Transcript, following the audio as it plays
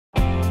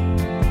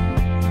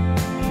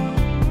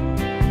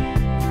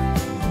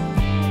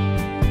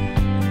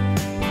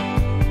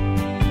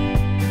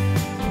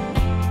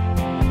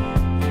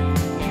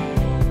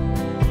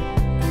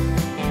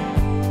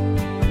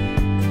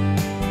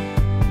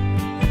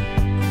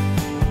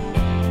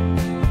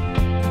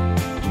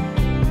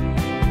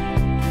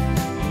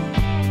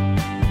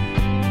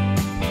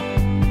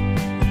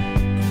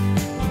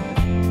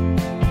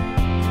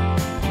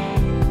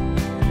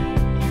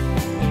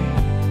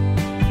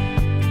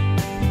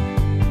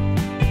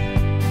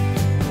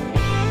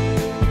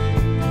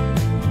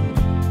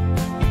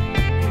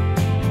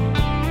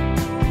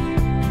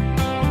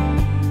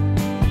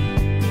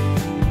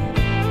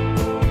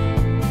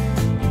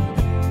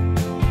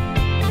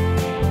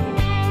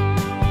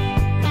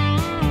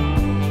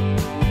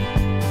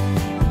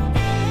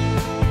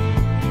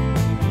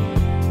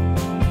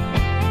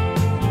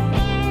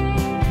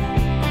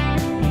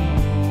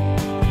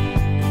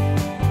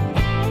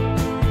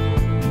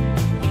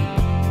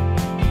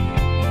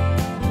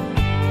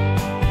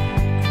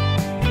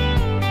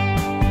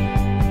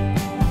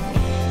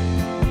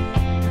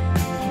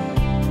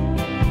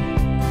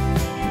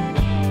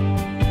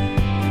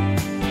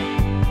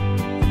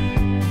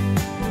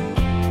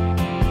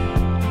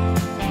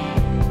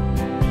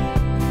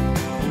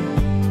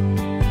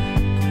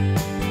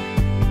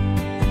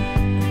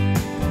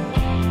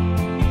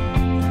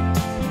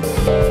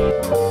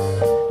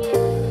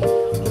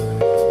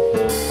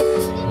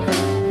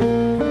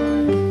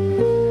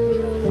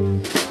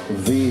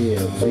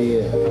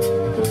via,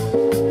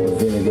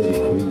 vieni via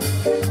di qui.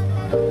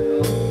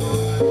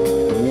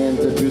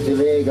 Niente più ti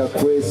lega a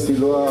questi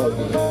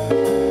luoghi,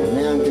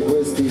 neanche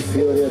questi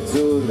fiori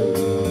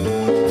azzurri.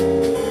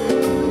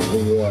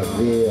 Via,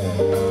 via,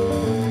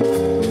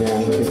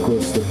 neanche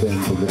questo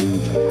tempo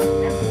grigio,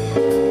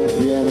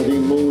 pieno di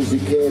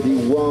musiche e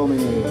di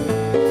uomini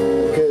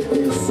che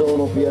ti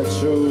sono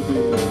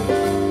piaciuti.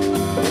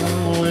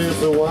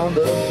 It's a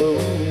wonderful,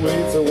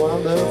 it's a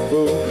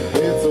wonderful,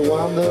 it's a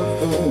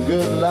wonderful,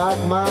 good luck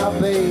my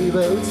baby.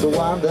 It's a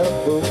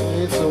wonderful,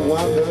 it's a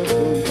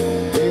wonderful,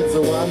 it's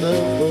a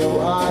wonderful,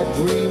 I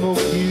dream of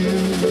you.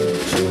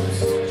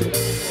 Chips,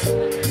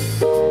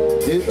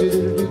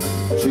 chips,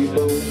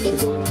 chip-on,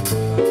 chip-on,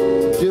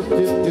 chip,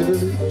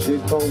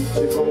 chip-on,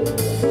 chip-on,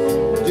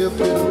 chip,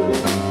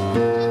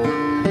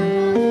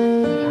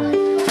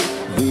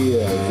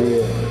 via,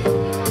 via,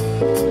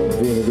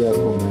 vieni via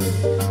con me.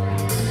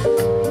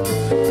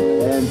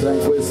 Entra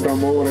in questo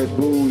amore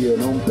buio,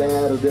 non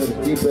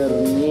perderti per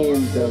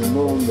niente al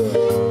mondo.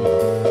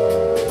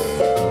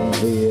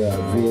 Via,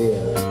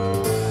 via,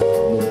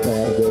 non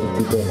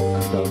perderti per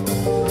niente al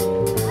mondo.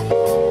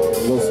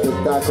 Lo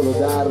spettacolo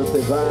d'arte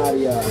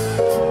varia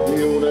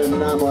di un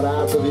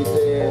innamorato di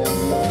te.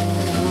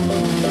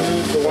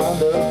 It's a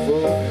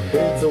wonderful,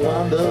 it's a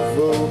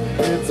wonderful,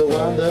 it's a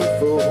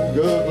wonderful,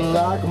 good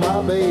luck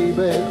my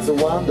baby. It's a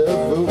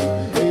wonderful,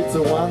 it's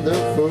a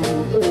wonderful,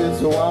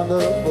 it's a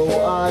wonderful,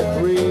 I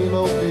dream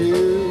of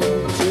you.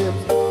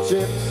 Chips,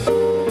 chips,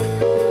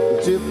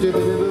 chip, chip,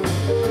 chip,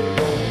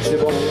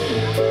 chip on,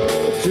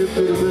 chip,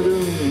 chip,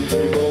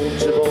 chip on,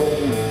 chip on,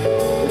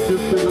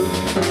 chip, chip.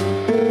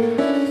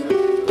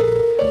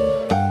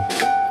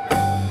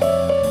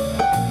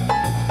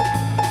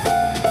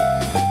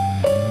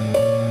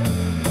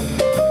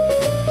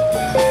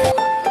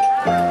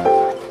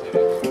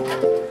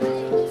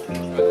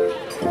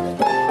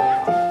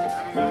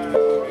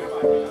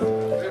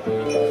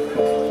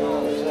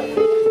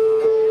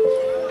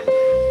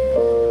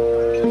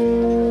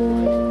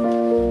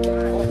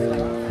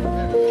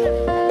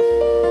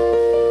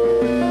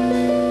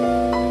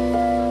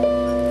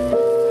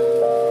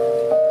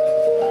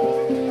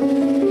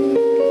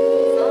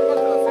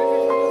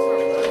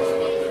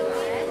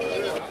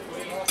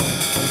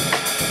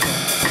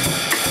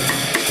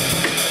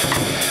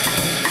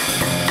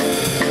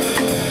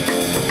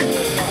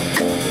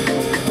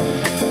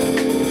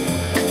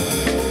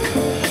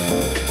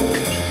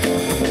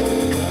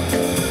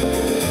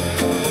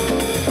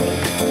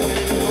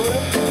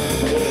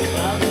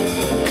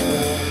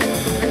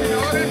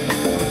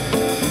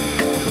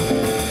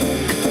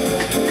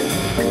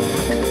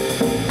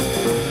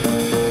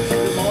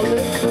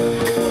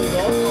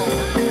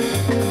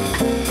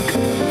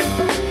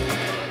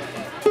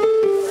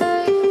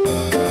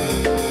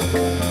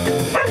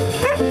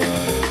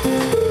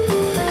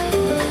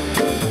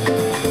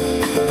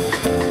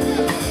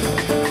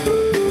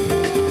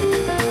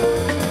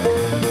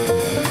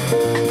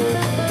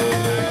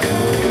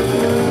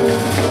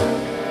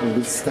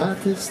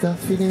 L'estate sta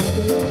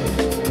finendo,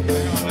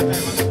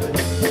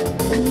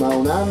 ma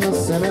un anno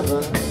se ne va.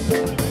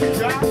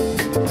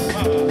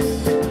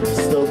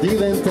 Sto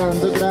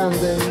diventando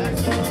grande,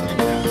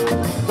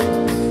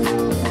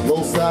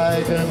 lo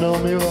sai che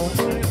non mi va.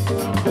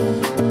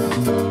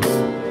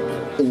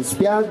 In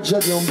spiaggia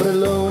di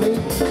ombrelloni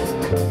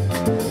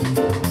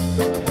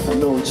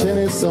non ce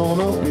ne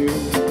sono più.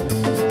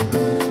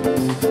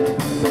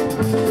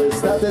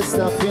 L'estate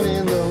sta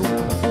finendo,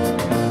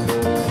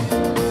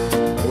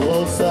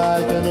 lo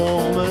sai che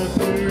non me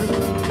più.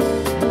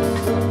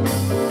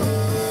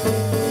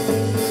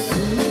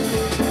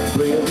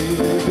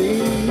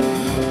 Baby,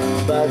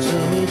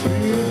 baciami più.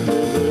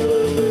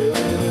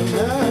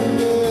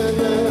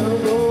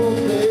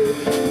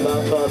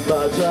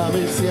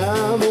 Baciami,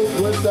 siamo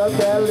due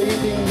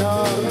satelliti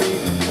enormi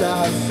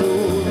da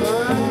sul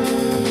mare.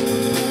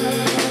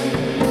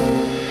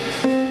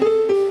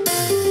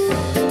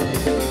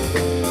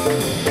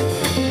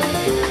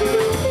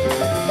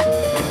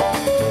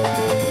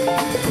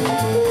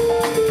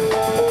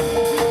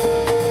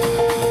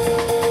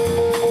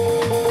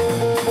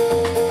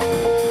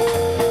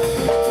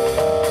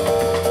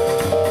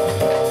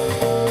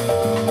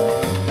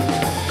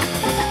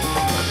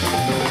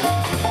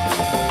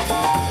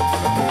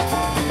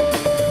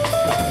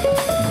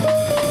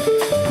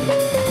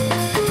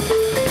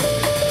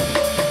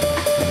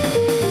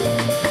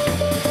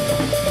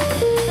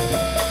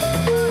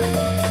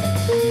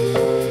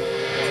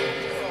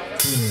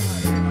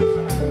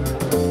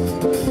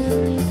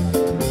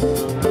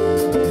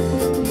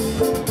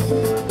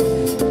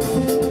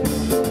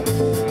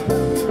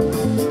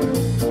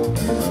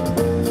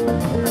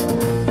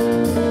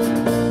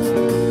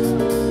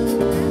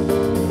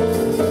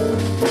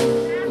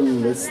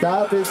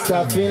 L'estate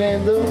sta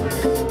finendo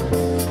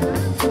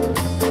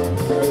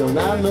e un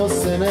anno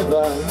se ne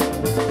va.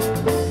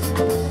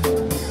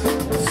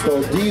 Sto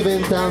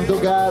diventando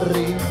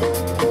Garry,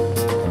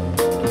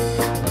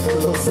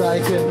 lo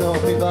sai che non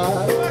mi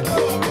va.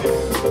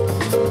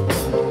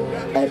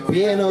 È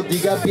pieno di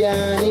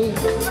gabbiani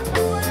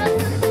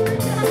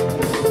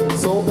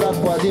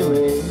di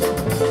me.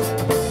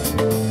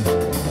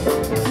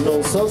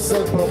 Non so se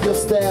è proprio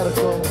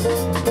sterco,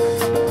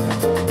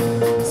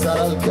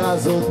 sarà il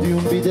caso di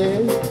un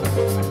bidet.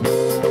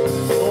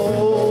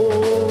 Oh,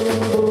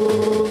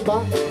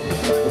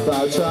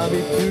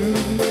 baciami tu,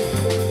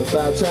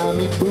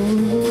 baciami tu,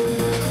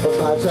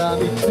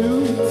 baciami tu,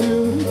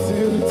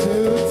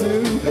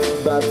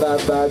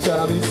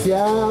 baciami,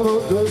 siamo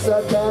due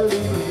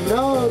satelliti in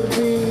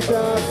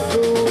orbita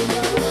su.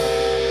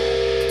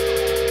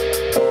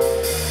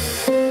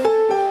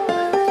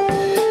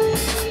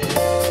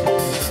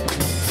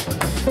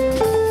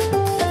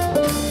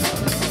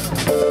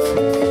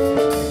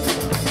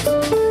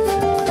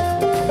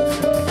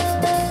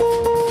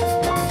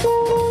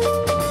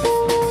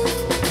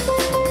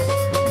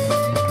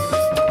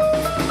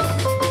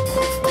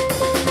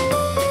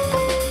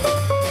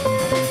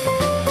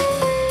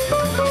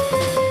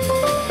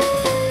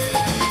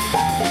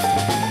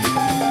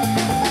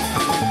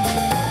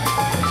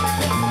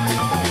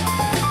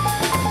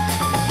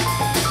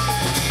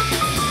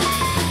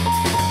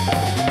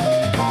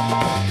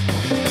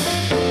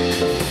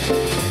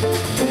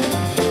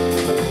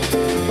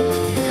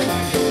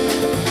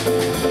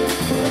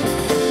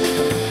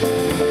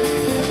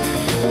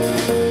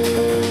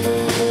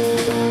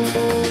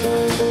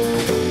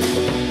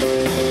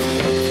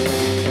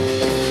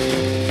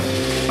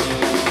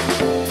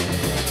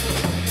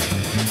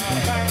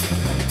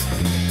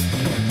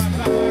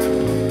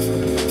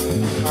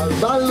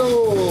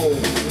 Ballo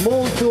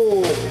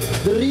molto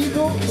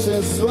drigo,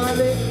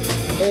 sensuale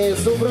e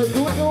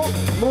soprattutto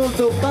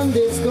molto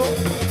pandesco,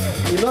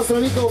 il nostro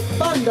amico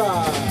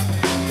Panda.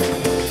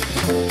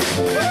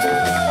 Un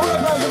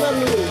applauso per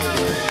lui.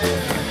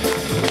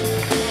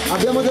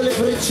 Abbiamo delle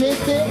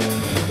freccette,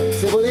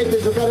 se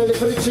volete giocare alle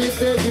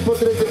freccette vi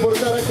potrete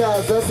portare a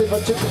casa se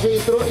facete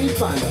dentro il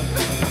Panda.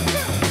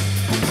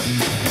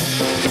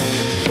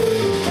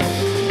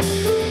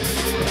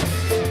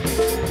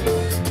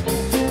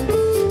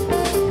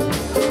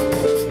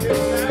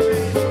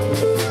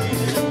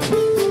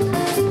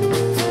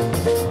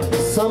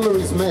 Summer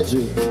is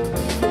magic.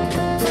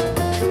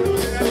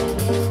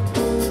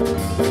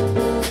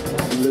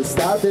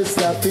 L'estate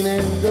sta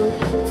finendo,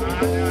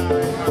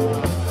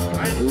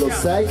 lo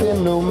sai che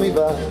non mi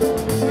va.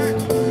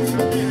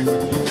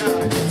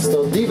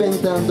 Sto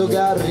diventando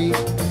Garry,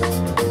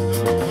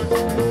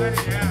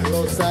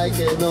 lo sai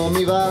che non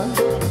mi va.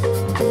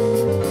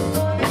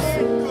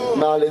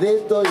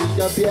 Maledetto il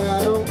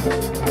gabbiano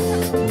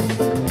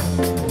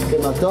che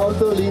m'ha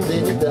tolto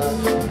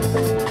l'indennità.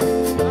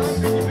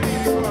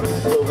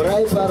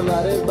 Dovrei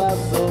parlare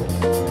basso,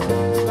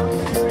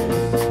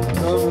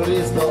 non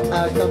riesco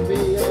a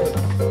capire.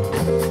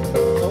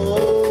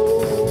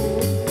 Oh,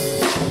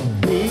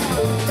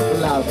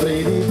 la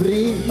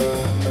brividi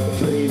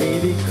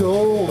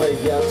come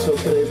ghiaccio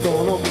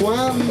crescono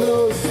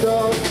quando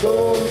sto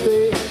con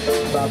te.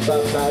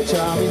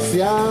 Baciami,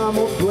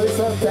 siamo due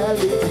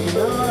satelliti in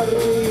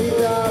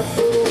orbita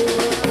su.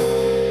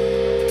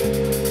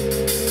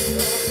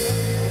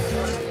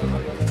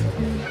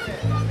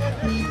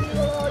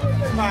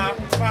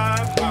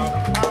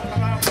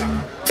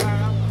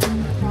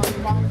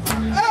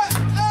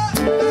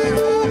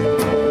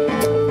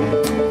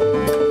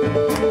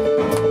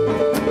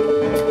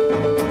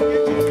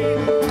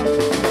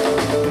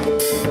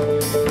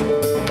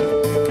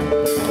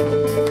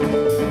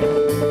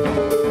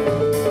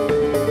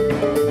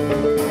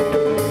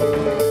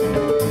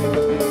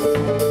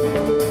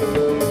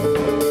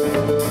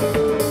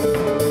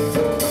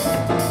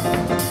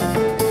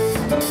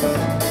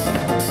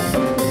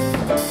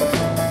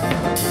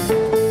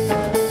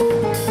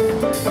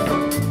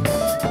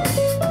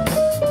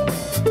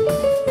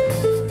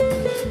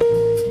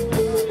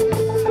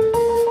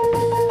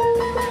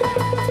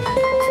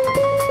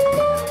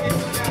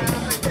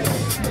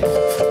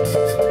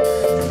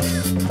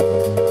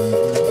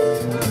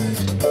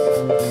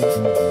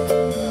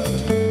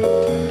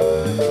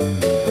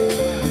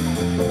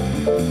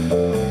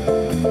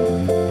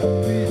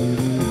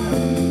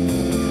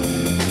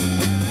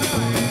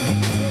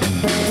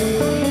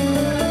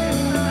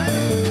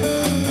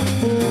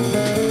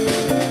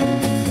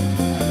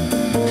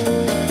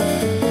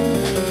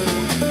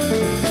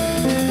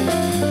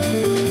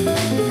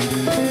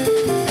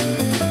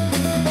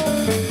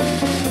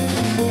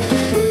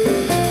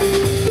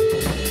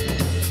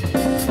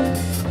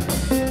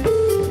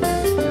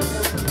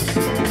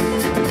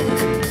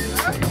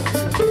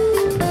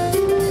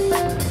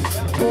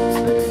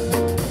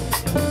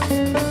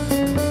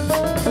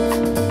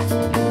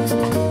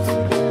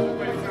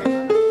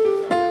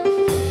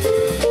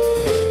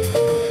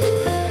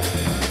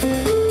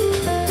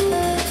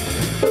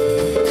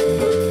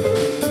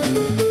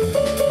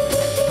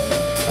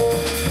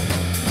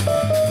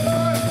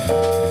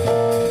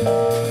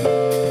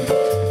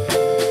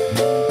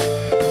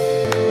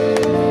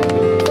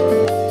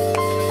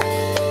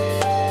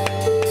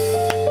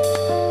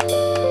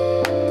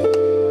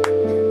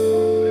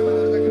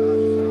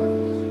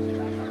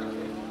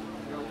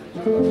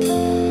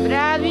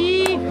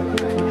 Bravi!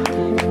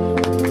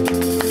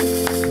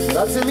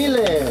 Grazie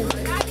mille!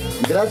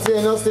 Grazie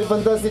ai nostri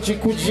fantastici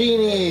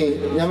cugini,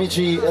 gli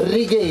amici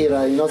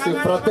Righeira, i nostri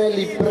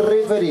fratelli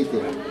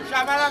preferiti.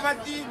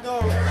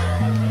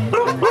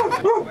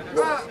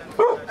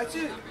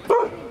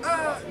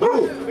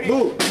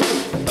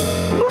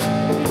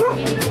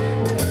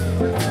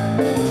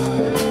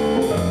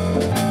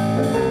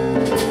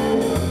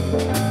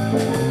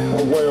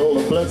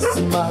 Well, bless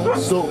my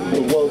soul,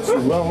 what's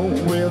wrong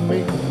with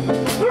me?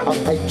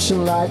 I'm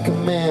acting like a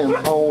man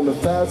on a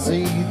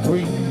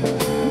 5C3.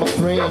 My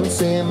friends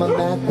say I'm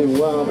acting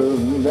wonder,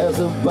 there's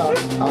a bar,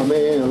 I'm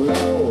in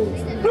love.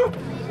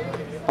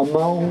 I'm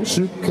on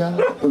sugar,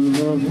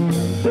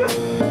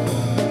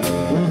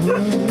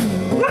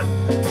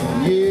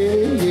 yeah,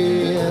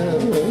 yeah,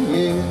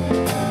 yeah.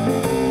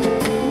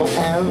 My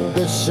hands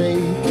are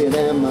shaking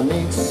and my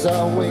knees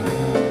are weak.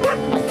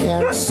 I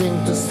can't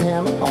seem to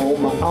stand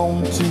on my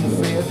own 2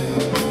 feet.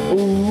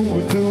 Ooh,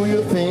 what do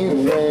you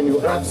think when you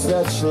have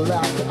such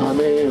luck? I'm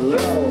in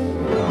love.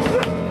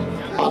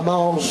 I'm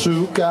all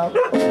shook up.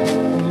 Yeah,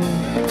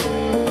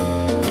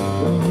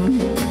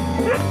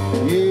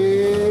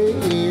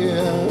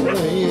 yeah,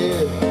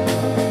 yeah.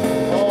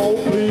 Oh,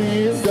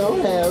 please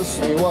don't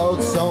ask me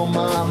what's on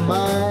my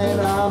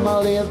mind. I'm a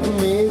little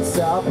mixed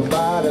up,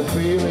 but I'm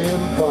feeling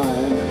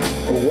fine.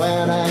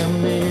 When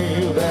I'm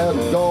near that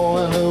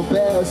going the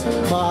best,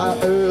 my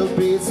earth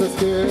beats are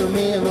scare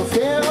me and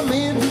scare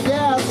me to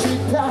death. She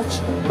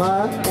touched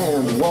my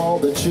hand, wall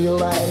that she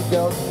like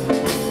up.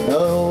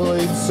 Oh,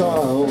 it's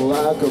all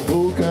like a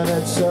book and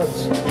it's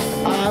such.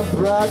 I'm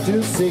proud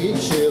to say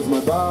she's my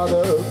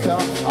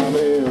buttercup. I'm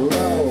in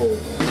love.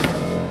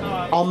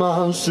 I'm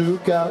on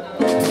sugar.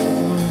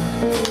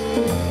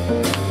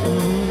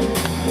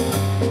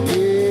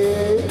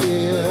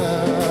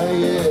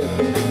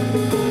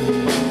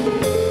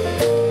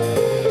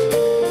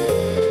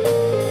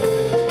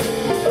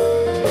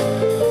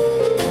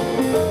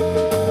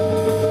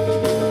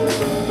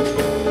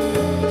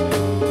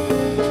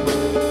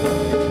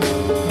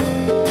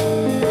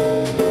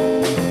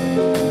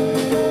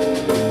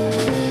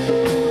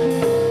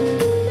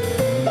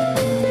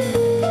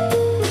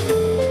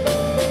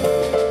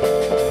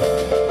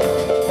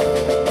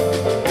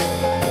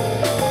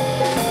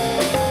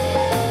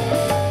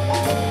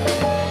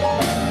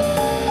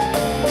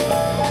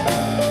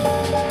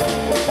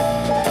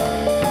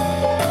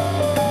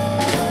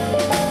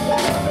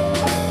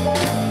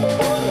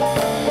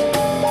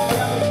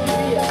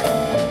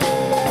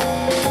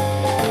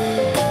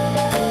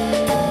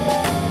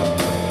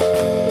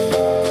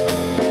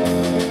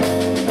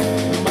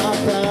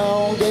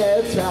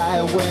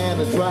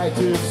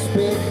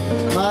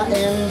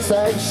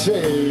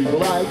 Shake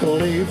like a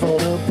leaf on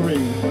a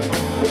tree.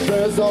 If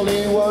there's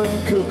only one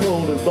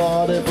component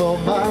body for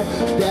mine,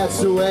 that's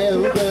the way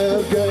of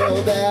the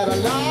girl that I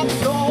love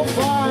so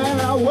fine.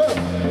 I will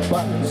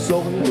find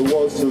someone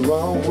what's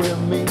wrong with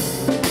me.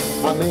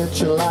 I'm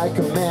itching like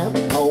a man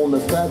on a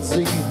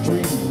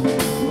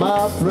C3.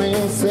 My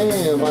friends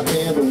say my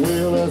hand the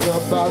wheel is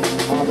about.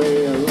 I'm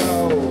in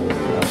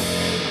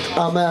love.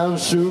 I'm out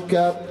shook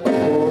up.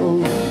 Oh.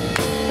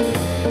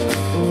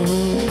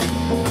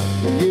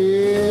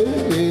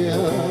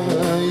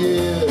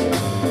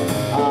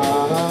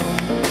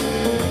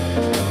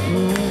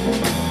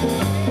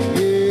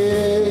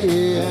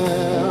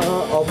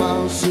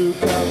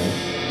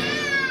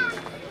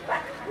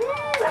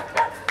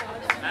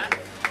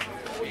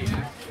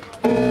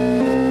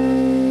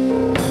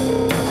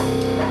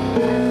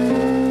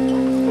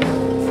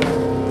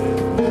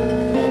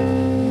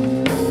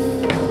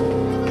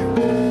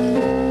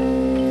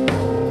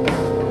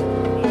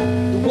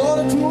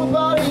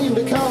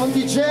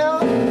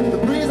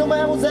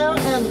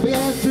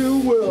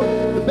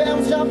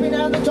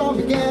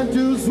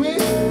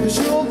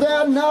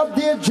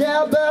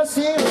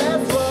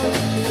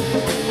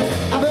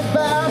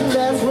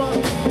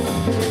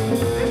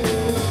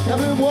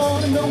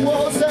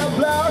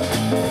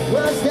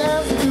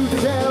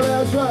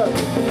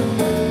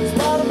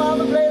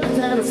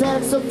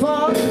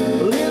 Saxophone,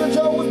 little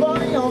Joe was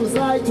burning on the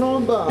slide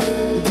trombone.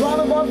 The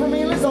drummer boy from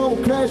England's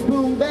old crash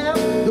boom bam.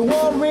 The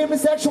one rhythm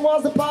section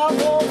was the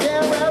powerful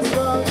damn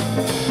restaurant.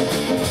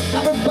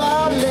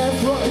 Everybody,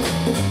 let's rock.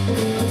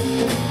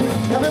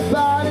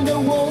 Everybody in the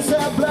walls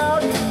have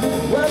blood.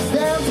 Let's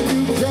dance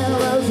to tell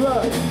us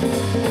rock.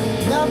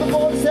 Number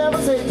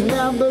 47 say to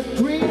number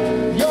 3.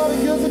 You're the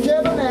goods of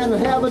Jevon and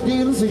have a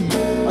deal to see.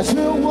 I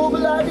sure will be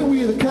lighting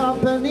with the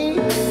company.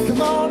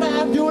 Come on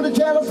and do the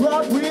jealous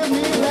rock with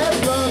me.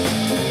 Let's rock.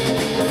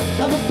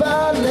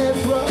 Everybody,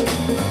 let's rock.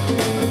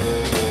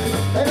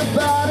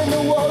 Everybody in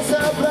the walls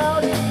have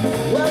blood.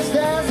 Let's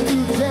dance to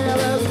tell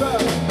us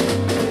rock.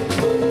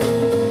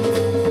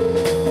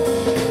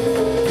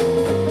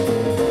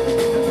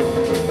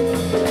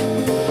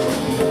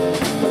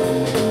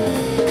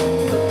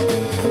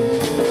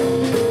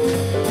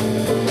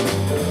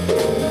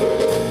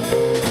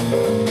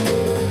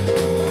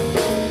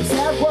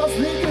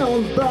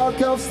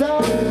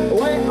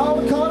 Away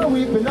on the corner,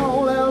 we've been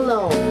all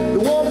alone. The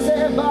water said,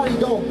 everybody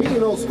don't be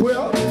no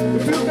squirrel.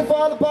 If you can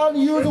fall apart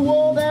and use the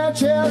wall, then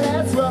chill,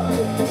 that's right.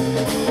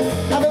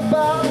 Everybody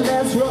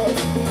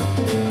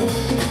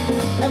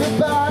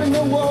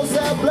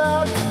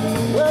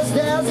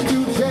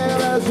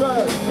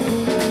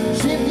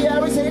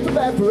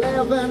back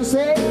forever and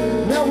say,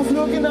 no one's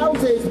looking out,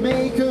 says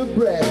make a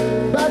breath.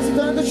 But she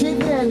turned to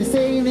shit and you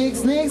say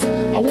nicks, nicks.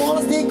 I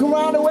wanna stick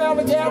around the world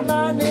to get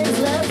my nicks.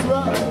 Let's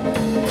rock,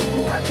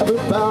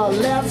 everybody,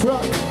 let's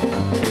rock.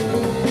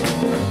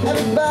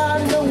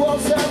 Everybody know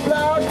what's up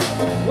loud.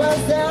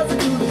 What's dancing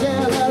to the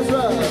jam, let's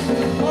rock.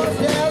 What's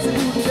dancing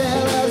to the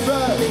jam, let's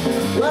rock.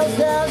 What's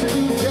dancing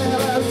to the jam,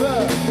 let's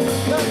rock.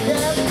 What's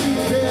dancing to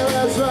the jam,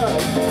 let's rock.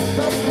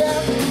 What's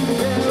dancing to the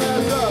jam,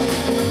 let's rock.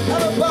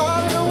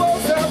 Everybody know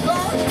what's up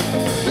loud.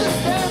 Let's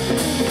dance to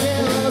the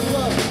jam, let's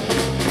rock.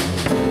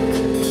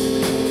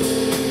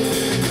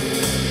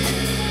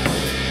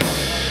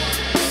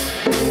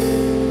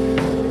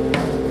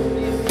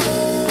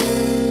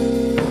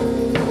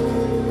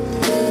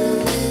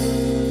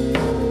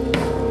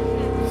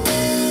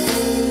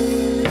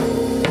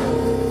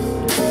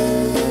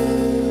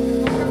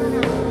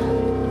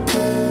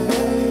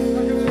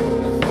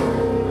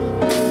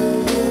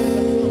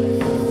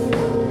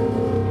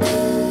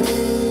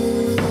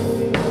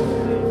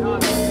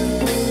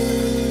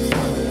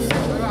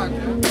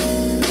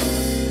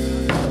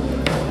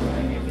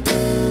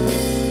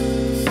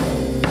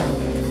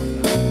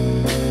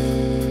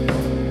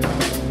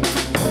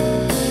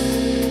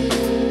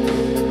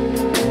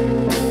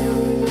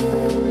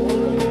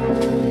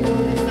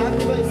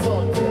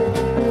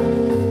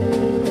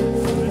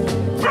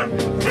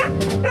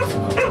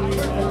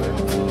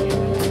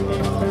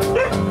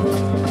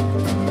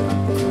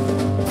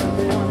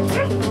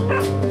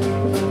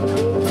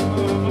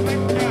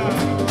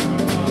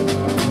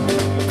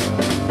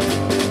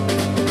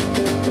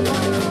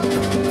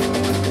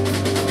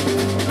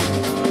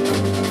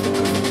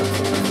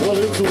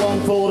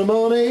 For the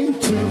money,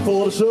 2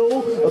 for the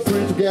show,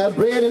 3 to get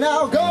ready.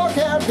 Now go,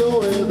 can't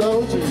go,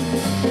 don't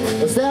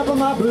you? Step on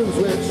my blue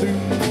sweatsuit.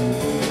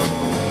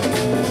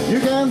 You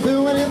can't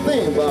do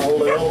anything but all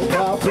the old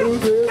my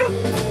blues.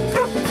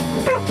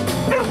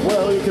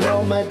 Well, you can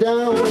hold me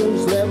down,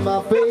 slap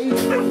my face,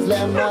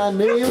 slap my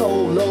name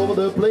all over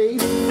the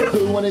place.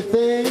 Do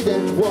anything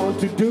that you want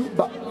to do,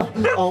 but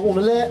I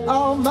wanna let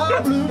all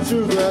my blue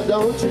shoes wear,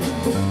 don't you?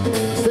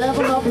 Step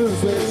on my blue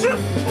sweatsuit.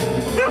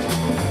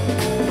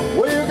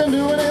 Well, you can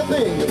do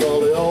anything, it's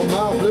only on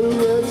my blue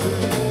red suit.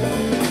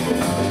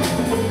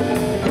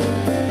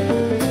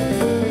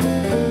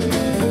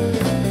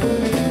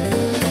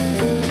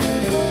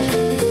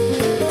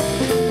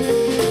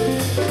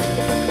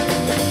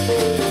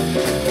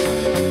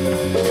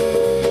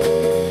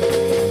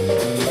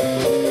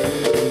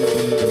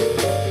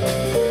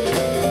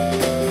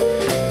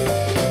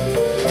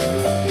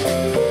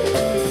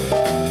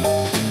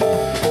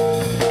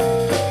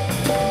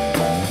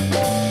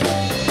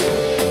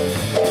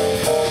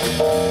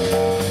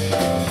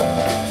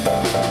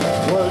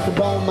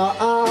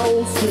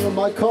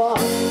 My car,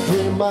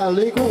 drink my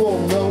liquor,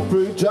 won't no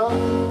free job.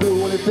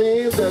 Do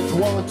anything that you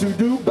want to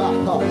do, but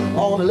I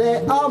wanna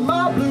let all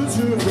my blue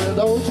shoes wear,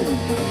 don't you?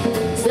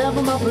 Step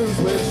on my blue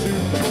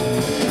sweatshirt.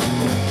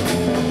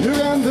 You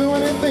can do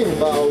anything,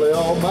 but I'll let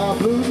all my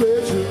blue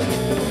red shoes.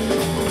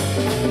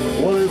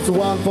 Well, it's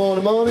 1 for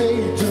the money,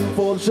 2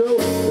 for the show.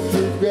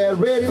 3 get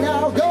ready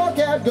now, go,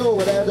 can't go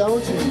with that,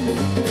 don't you?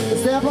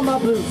 Step on my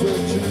blue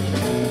sweatshirt.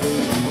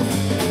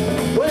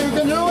 Well, you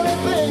can do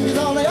anything, it's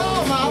only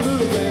all my blue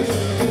red shoes.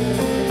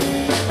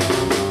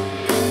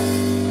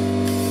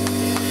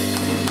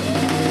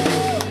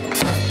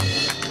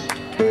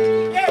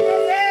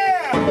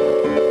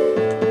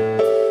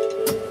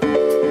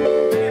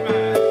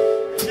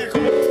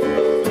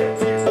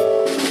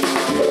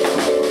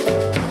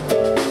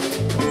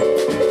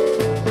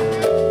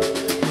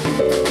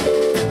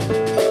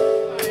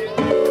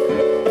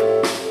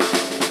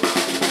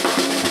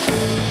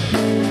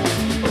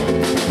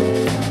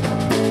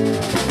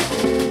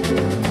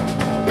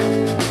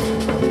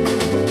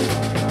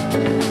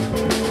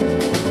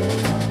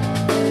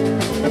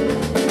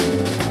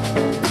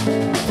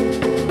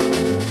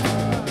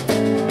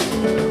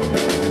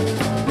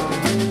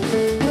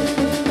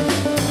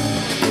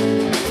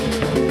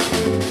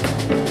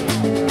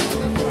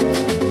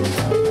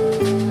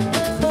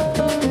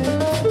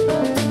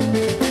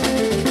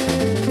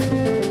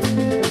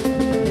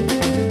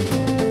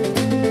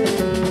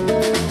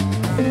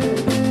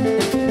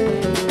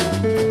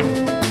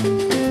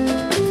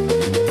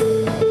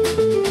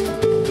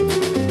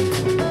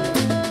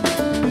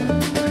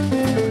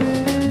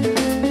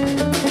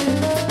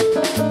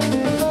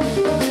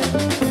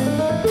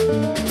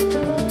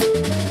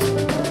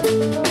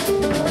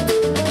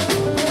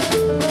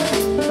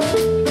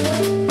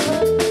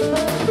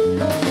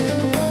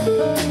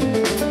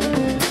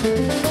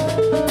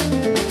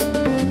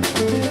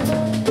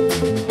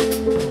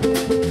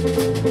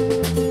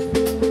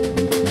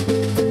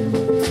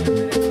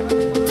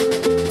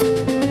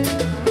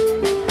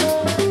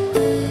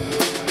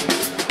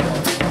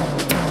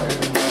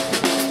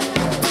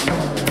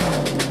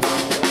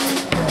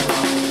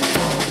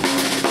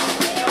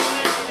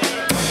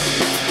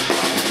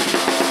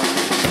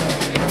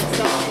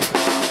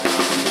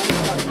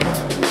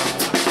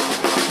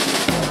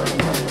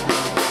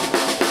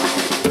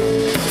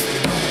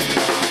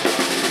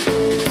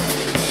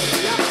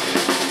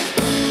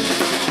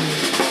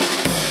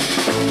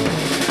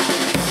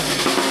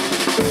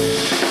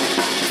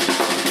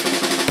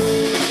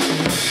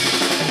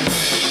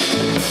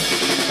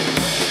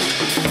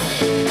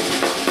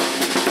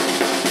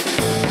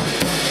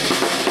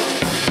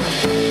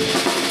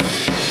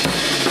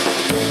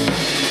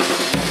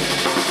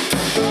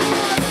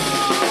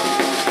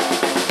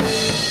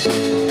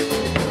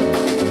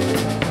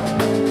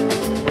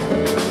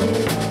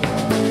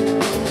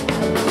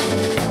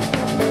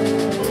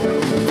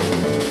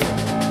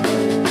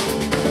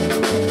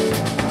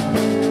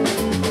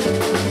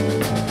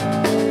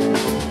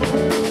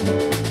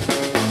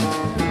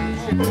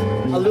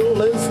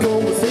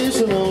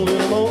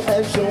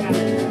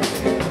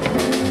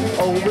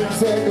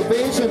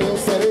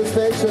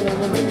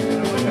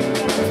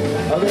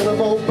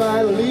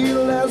 bite, a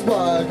little less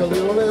bark, a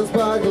little less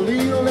bark, a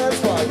little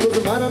less bark. Cause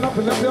it might not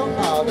open up your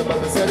heart, but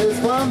it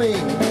satisfy me.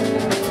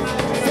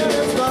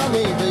 Satisfy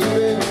me,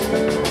 baby.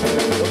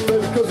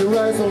 Cause your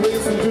eyes don't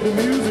listen to the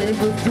music,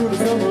 but to the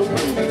summer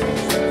breeze.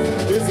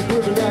 It's a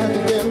good night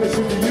again, we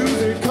should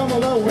use it. Come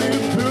along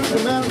with the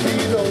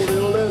melodies. A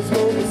little less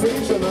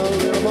conversation, a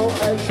little more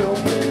action.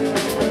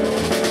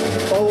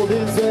 All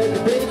this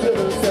agitation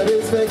and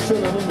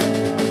satisfaction.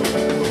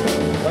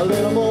 A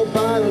little more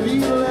bite, a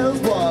little less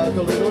bark,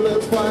 a little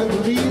less fine, a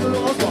little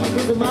less bark.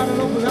 Cause it might not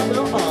open up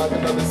your heart,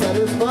 but it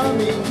satisfy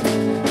me.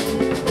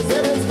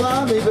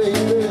 Satisfy me,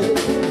 baby.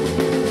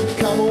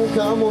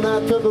 Come on,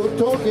 after the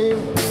talking.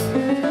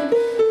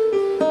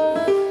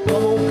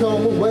 Come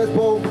on,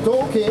 Westport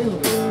talking.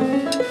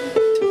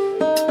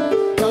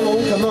 Come on,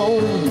 come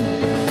on.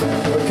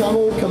 Come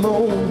on, come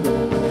on.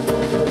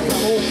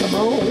 Come on, come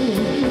on.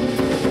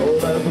 Oh,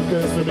 that's a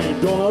destiny.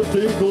 Don't I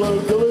take a look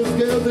till it's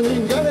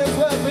getting got it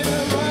swept in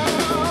around.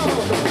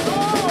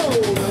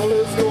 Oh, now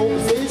let's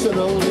conversation, a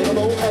little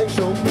more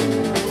action.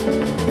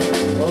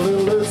 A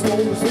little less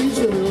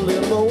conversation, a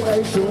little more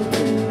action.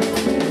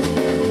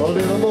 A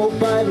little more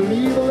bite, a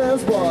little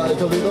less bark,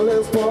 a little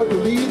less bark, a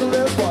little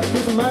less bark.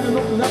 Cause it might not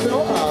open up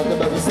your heart,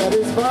 but it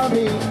satisfy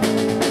me.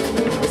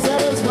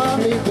 Satisfy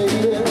me,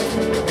 baby.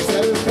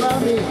 Satisfy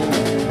me.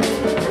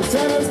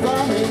 Satisfy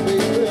me,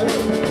 baby.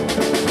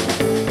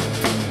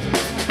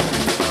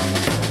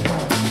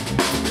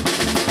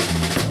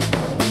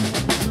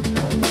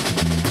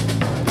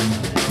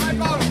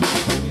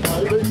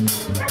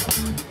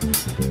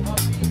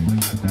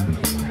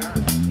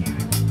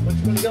 What's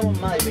gonna go on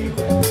my baby?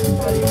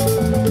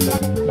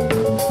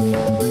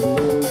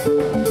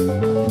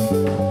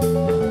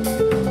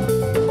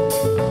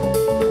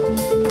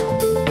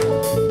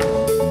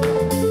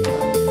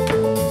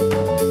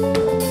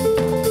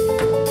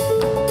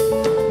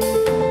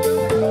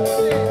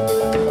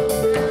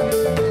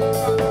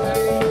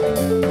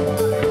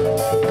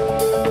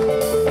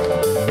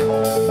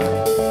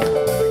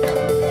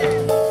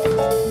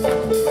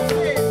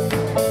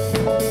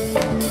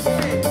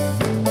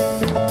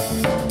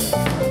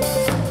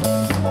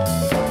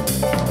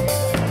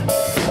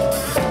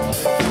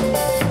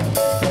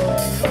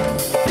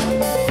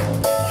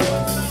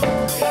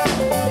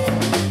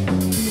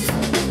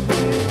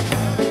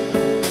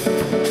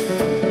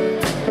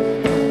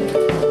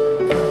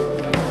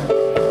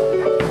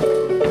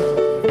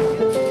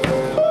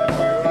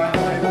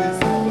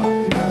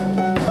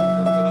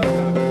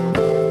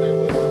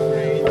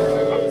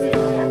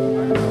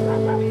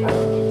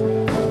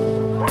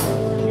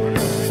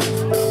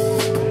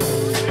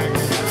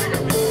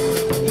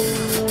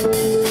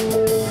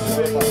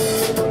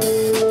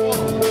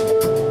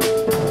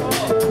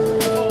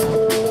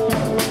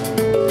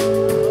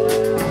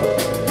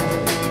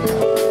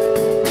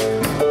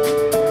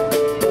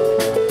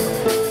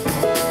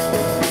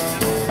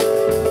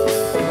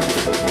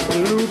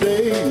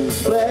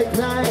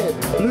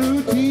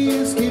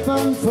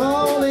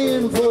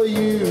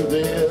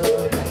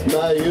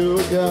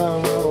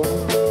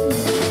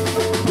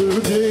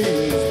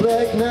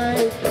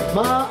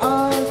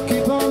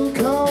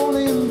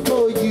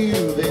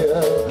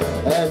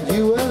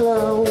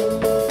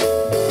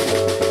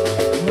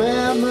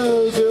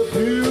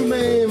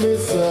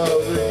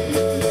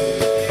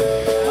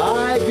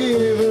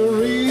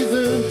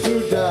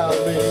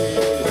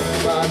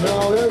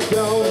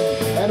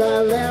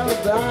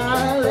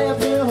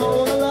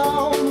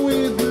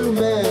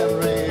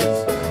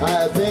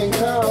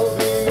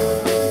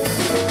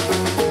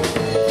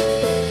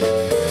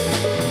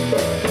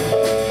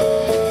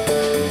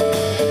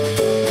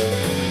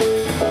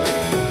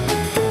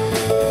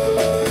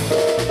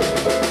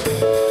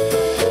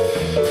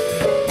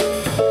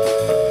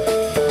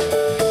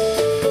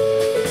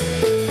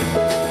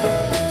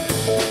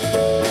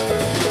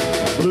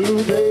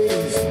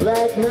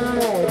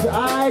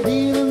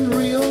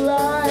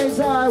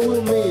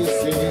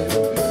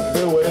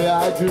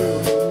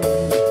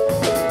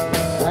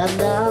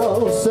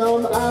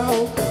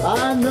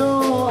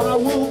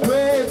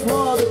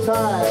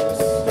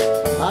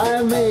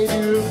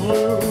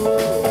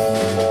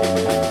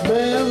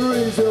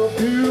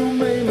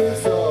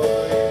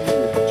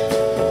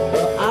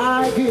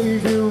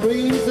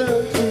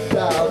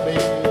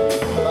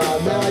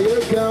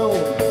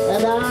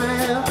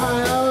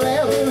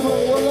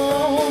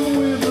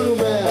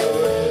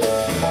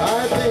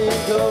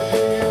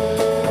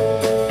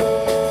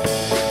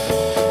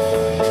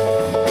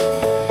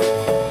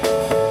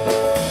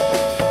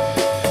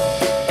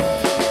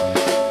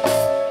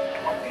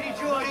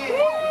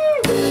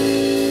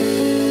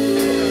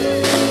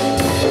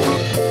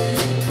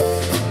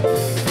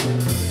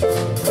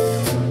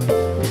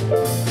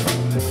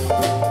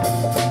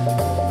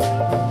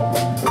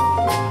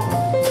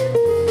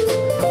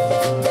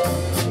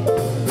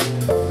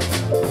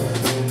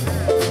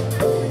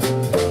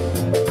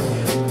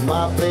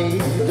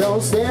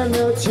 Don't stand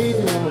no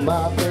cheating on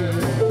my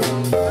baby.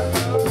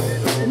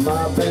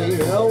 My baby,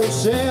 don't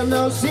stand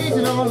no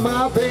cheating on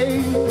my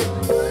baby.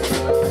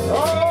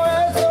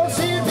 Oh, don't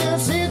cheat,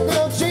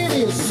 no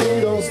cheating.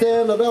 She don't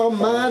stand, I don't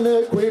mind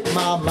to quit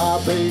my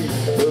babe,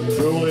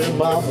 truly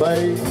my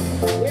babe.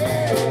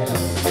 Yeah.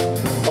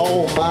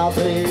 Oh, my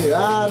babe,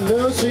 I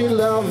know she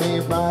love me,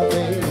 my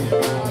babe.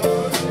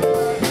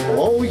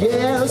 Oh,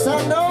 yes,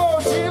 I know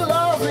she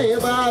love me,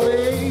 my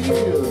babe.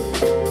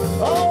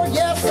 Oh,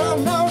 yes, I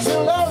know she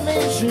love me.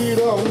 She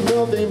don't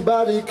nothing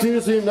but the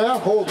kissing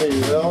and hold me,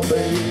 my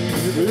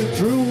babe.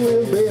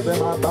 Truly, baby,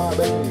 my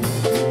baby.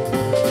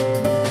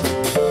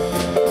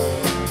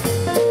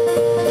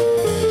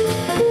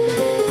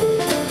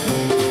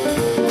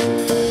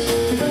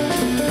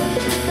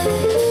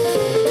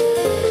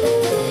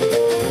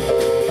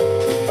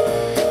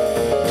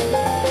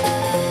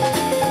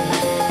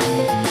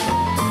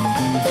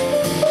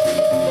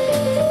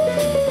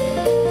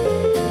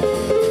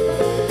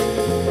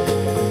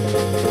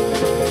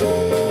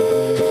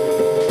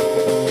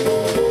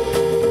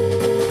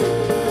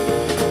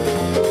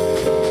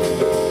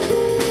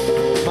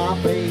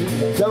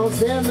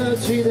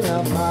 Cheating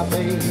on my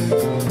babe.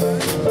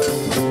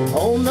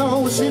 Oh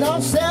no, she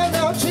don't stand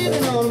no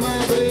cheating on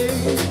my babe.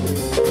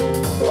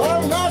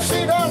 Oh no,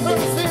 she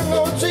doesn't see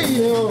no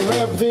cheating on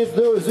that bitch.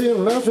 Does it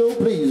not so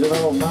pleasing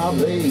on my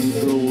babe,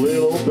 so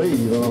little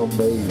baby on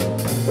babe.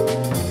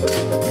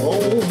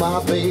 Oh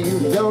my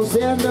babe, don't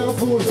stand no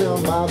fools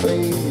on my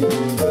babe.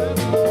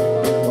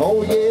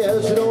 Oh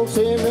yeah, she don't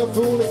stand no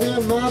fools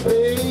on my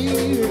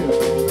babe.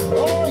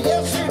 Oh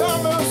yes, she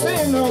don't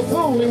stand no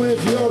fooling when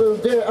she ought to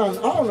there and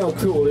on no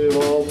cooling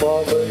on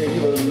my baby,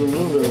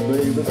 little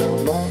baby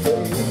on my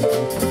baby.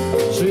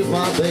 She's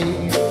my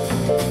baby,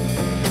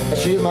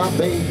 she's my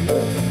baby,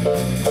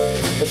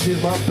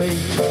 she's my baby,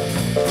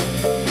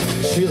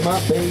 she's my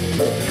baby,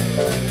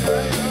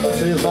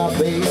 she's my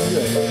baby,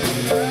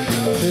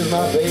 she's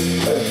my baby,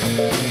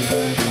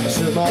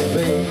 she's my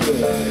baby,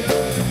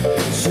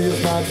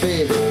 she's my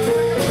baby.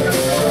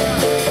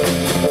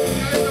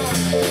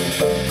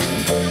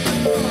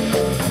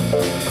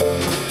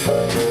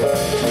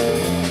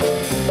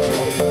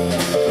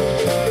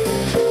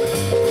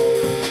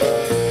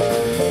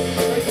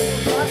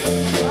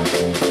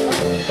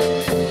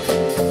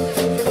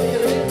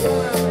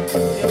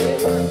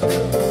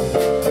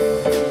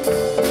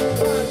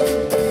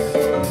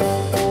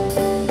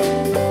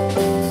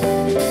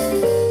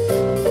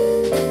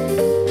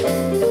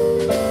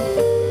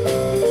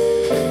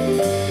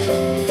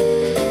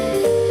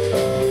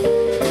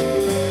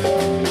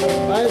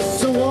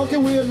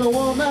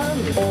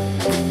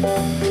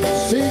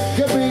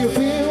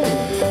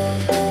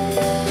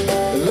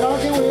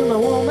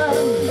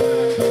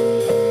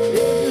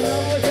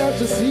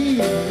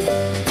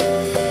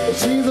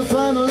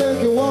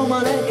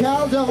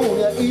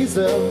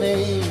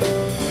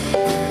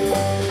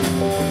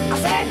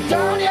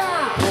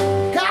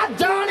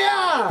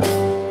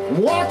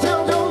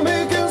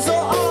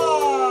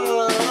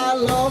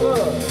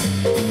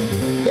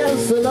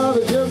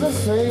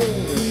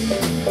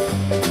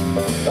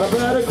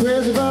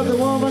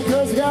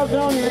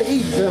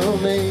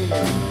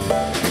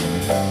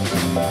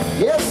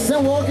 Yes,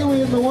 I'm walking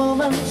with my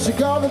woman. She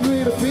got a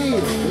great appeal.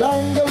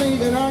 Longer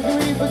leg and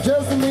hungry, but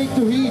just to make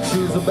the heat.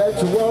 She's a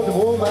better walking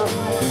woman,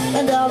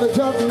 and all the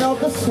talking not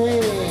the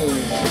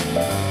same.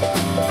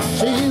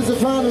 She's a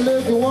fine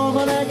looking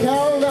woman and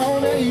called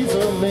on the ease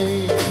of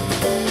me.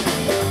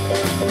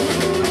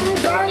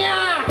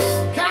 Donya,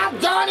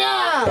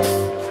 Donya,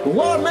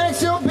 what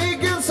makes you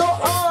big and so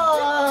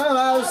odd?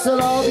 I still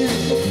love you.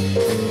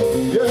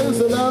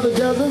 Yes, I love it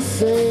just the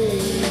same.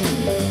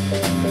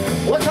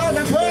 We're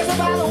talking crazy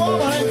about the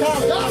woman and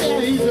called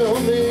Donya, easy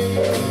on me.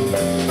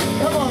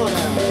 Come on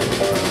now.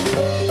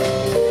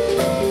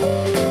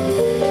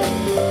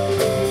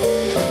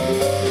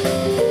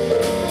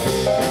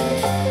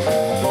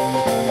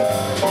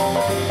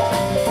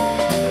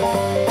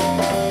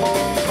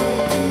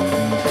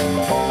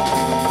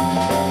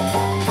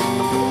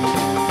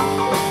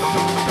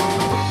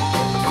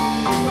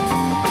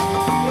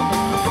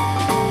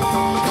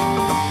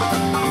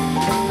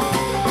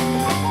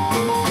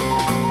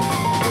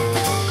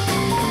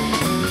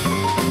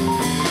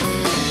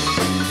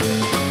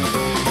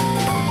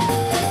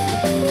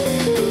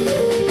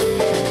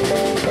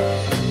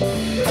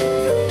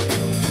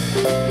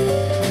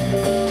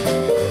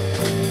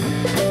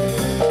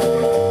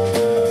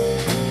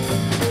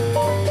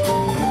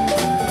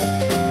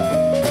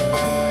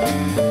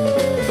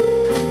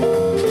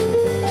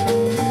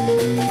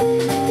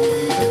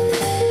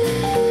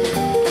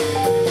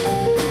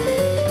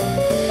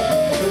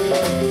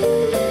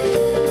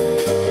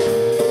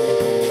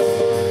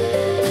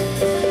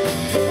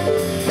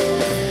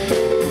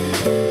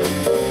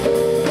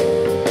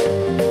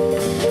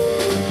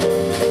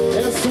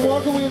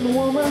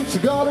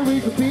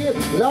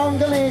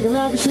 Longer leg and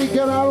I can shake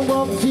her out of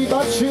walk and see,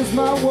 but she's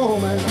my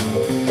woman.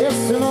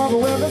 It's another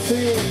way to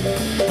sing.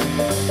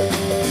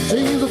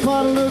 She's a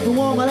fine looking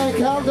woman and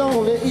called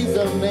on the ease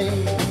of me.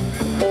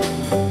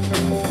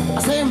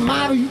 I say,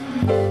 Marty,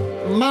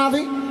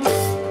 Marty,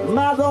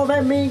 Marty,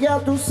 let me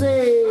get to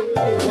say,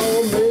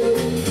 oh, me,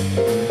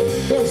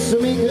 it's to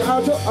make it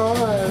out your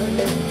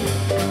eyes.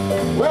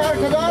 Well,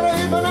 Cadore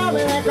is my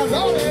name, and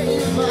Cadore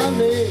is my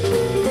name.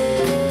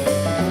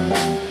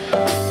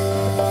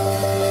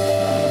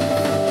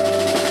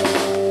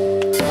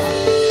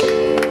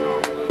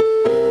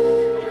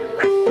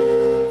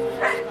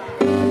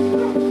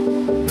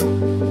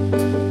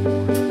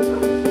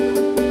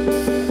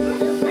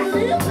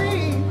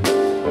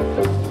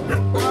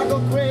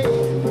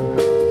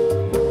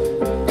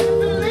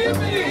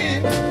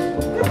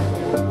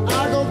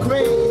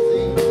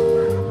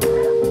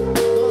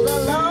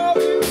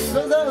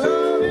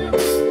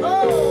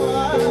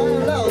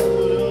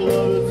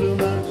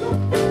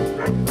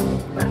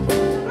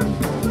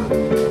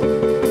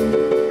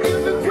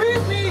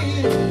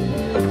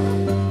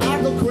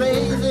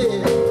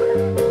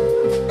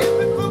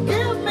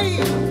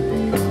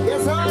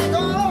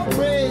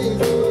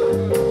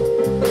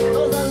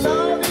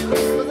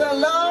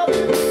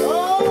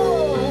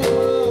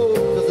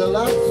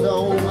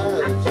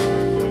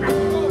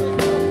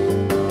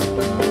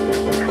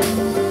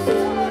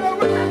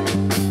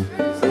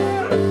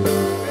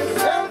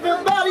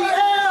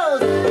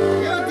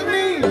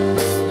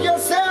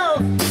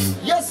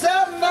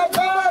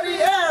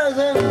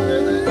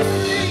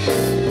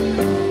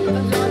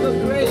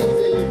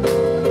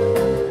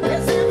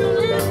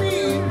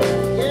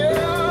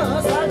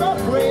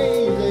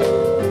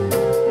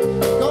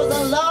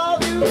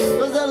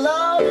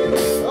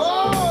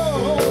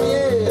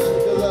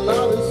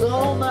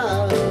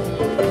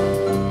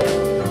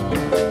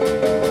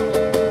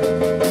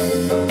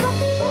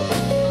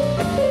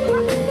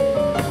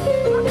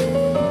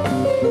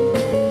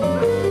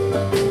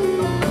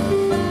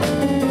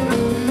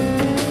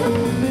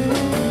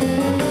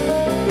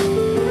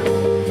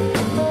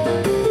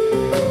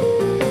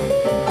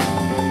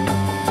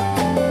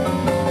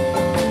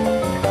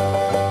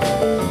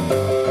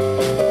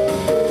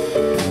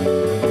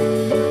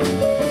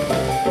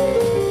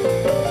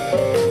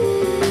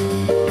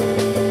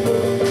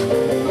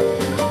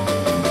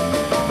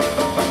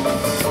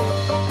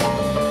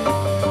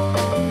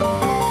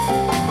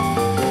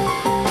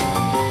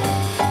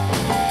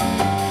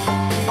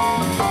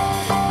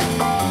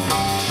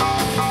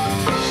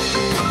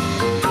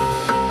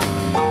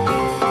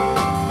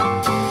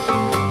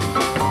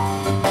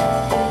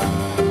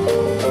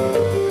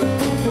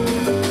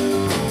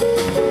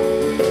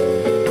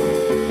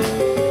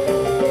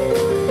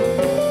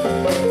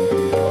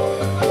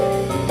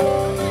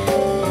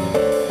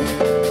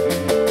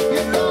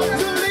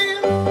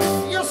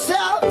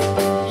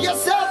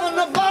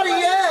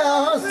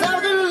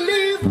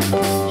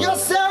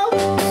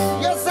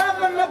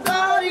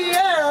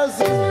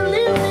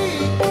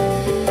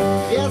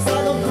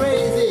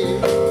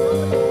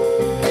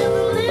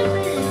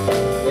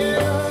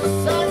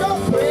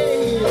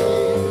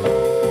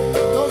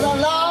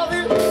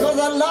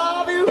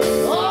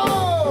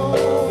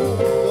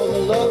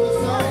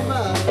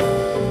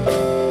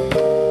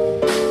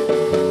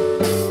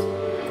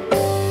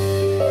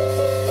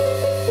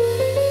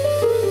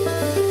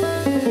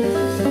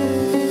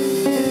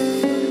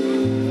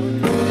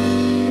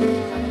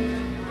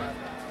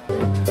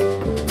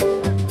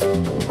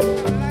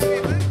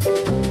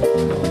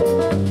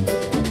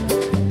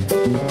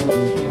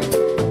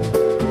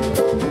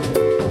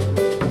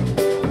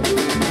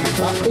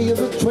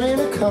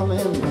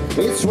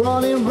 It's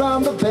running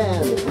round the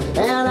bend,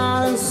 and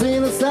I done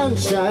seen the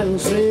sunshine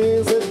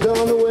since it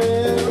gone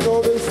away.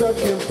 All been stuck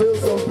in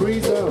some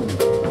prison,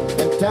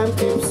 and time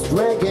keeps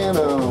dragging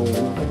on.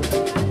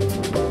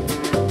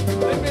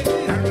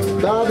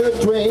 Now the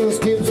trains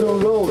keeps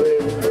on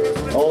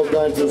rolling, all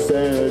time to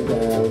settle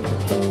down.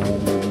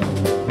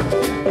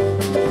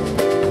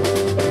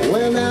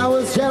 When I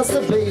was just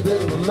a baby,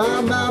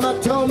 my mama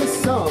told me,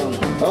 son,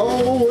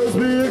 always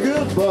be a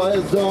good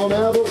boy, don't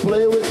ever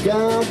play with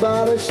gun,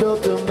 but I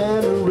shot the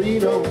man in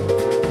Reno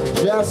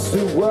just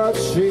to watch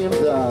him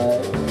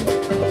die.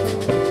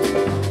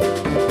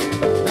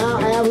 Now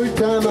every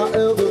time I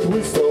hear the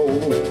whistle,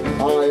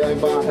 I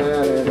hang my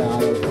head and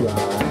I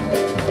cry.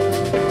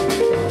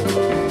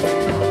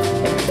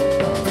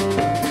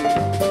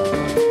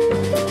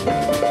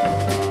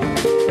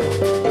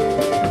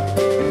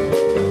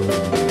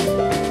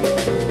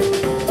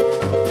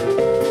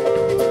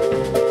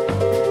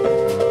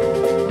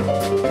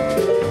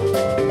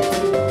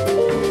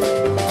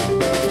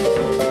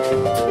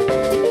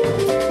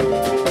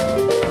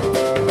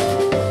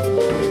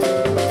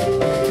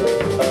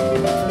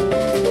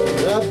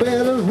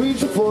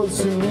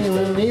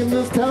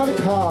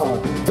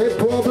 They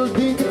probably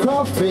drink a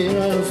coffee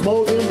and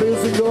smoking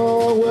this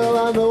cigar. Well,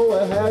 I know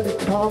I had it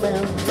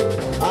coming,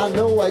 I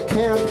know I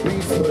can't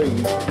be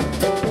free.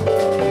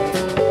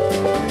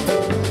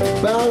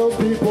 Battle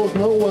people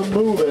know I'm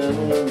moving,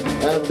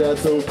 and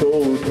that's so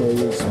cold for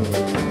me.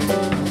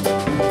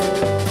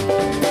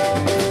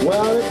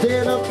 Well, it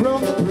did up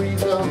from the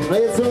prison,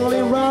 it's only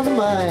around the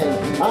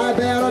mind. I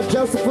better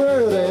just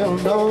further on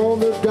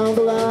down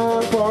the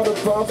line for the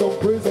cross on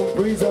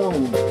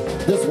prison.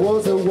 This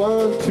was a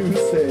one to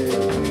say,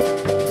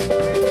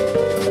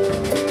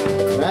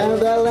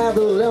 and I let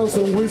the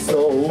lonesome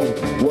whistle,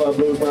 what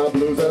blues my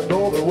blues and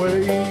all the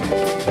way.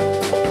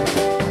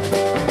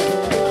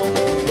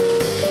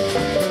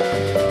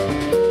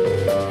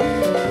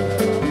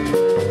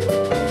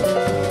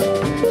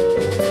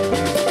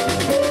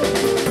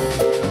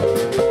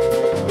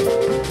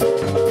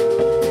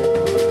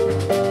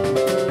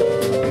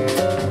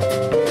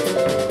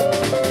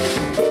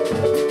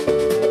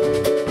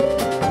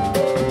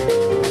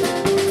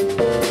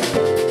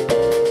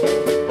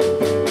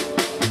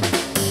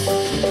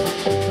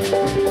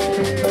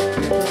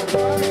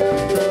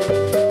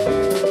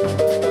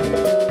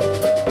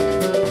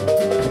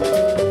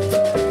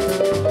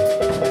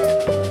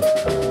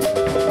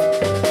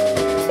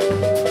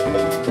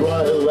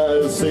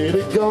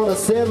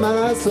 Gonna set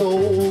my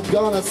soul,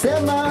 gonna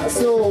set my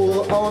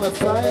soul on a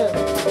fire.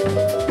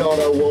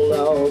 Gonna roll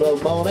out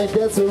a money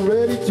that's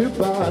ready to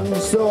burn.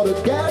 So the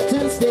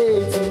captain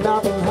stays and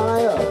nothing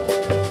higher.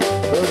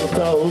 There's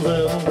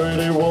 1,000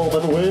 pretty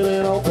women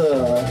waiting out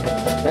there,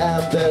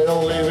 and they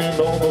all living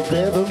on the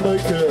devil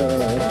maker.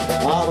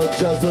 I'm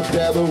just a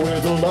devil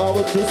with a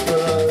love to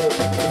spare.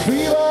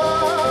 Viva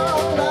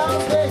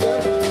Las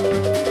Vegas,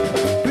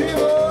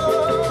 Viva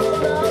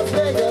Las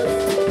Vegas.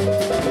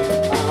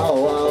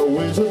 Oh, I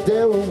wish the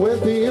devil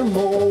would be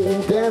more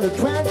than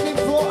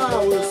 24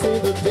 hours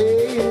in the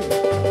day.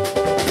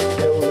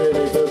 They're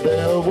ready to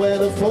deal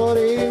with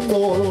 40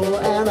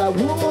 more, and I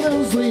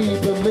wouldn't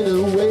sleep a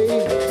minute away.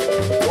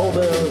 Oh,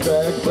 there's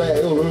that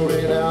bag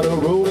rooting out a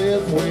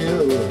rooted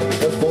wheel,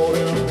 and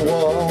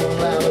 41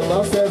 and I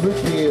lost every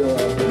deal.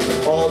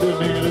 All they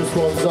need is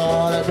one's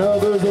on and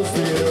others are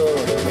still.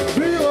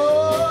 Viva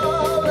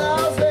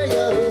Las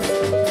Vegas,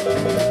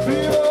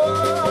 Viva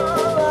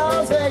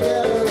Las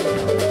Vegas,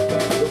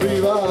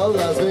 Viva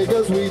Las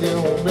Vegas with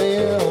your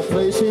nail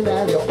flashing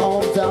at your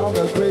arm down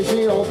the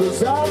crashing on the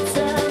south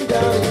and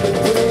down in the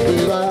drain.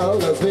 Viva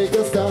Las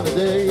Vegas down the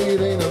day,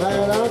 it ain't a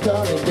night out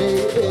down the day.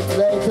 It's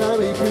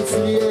daytime, you can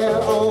see it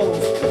all.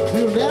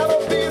 You'll never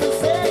be the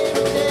same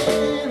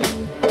again.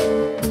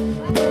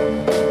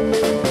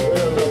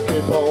 Well, I'll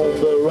keep on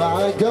the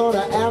ride,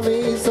 gonna add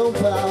me some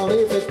pound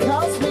if it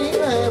costs me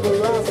every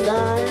last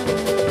dime.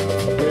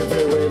 If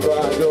it ain't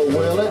right, go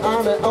willing,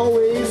 and I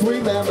always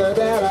remember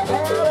that I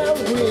had a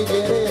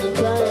weekend in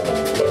time.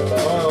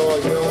 Oh,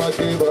 you know I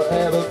give her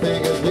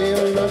everything is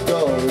living a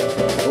gold.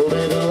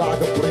 Little like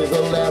a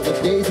blizzard, left the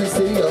daisy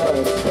see us.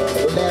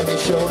 Let me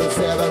show the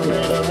 7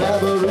 rhythm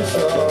every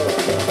show.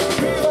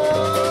 Viva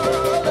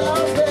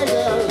Las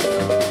Vegas,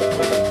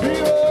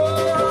 Viva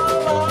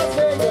Las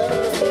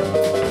Vegas,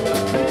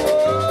 Viva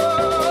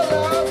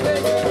Las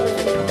Vegas,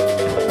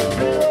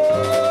 Viva,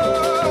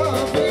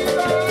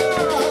 Viva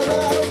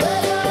Las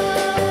Vegas.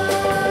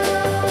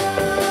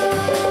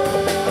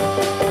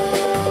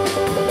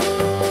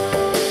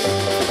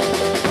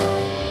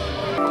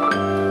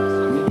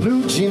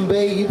 Blue jean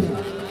babe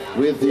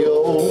with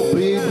your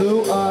big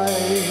blue eyes.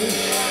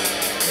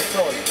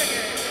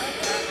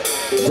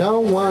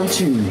 Don't want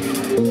you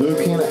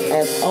looking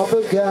at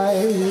other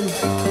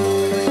guys.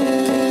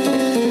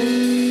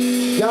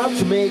 Got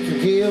to make you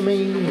give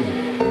me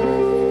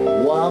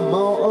one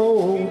more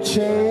old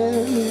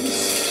chance.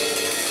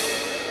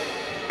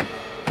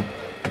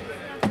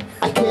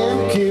 I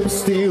can't keep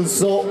still,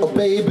 so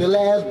baby,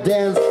 let's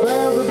dance.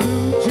 There's a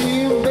blue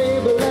jean,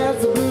 baby,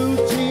 that's a blue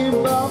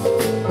jean bop.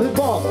 The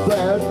bop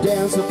that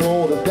dancing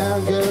for the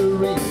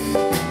dungaree.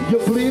 You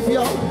flip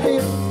your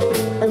hip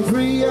and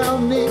free your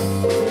neck.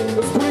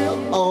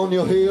 Squeal on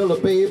your heel,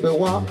 baby,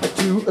 1,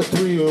 2,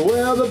 3.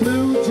 Well, the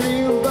blue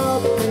jean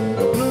bop,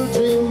 blue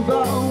jean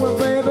bop,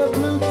 baby,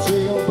 blue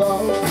jean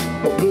bop,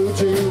 blue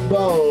jean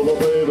bop,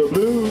 baby,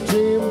 blue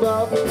jean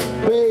bop.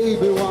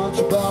 Baby, won't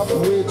you bop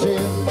with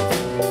Jim?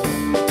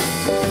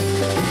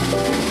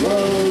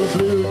 Well, the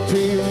blue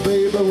jean,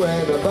 baby,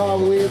 when I bop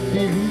with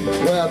you,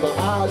 well, my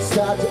eyes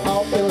start to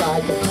open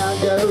like a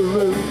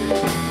kangaroo.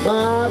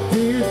 My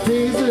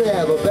tears that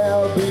ever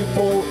bell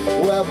before.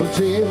 Well, blue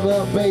jean,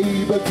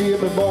 baby,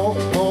 give me more,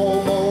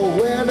 more, more.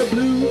 When the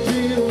blue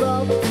jean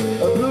bop, a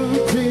blue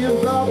jean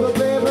bop,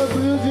 baby,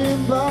 blue jean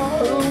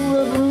bop, a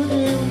blue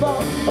jean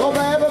bop, oh,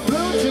 baby,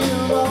 blue jean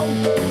bop.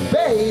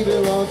 Baby,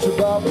 won't you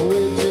bop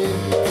with me?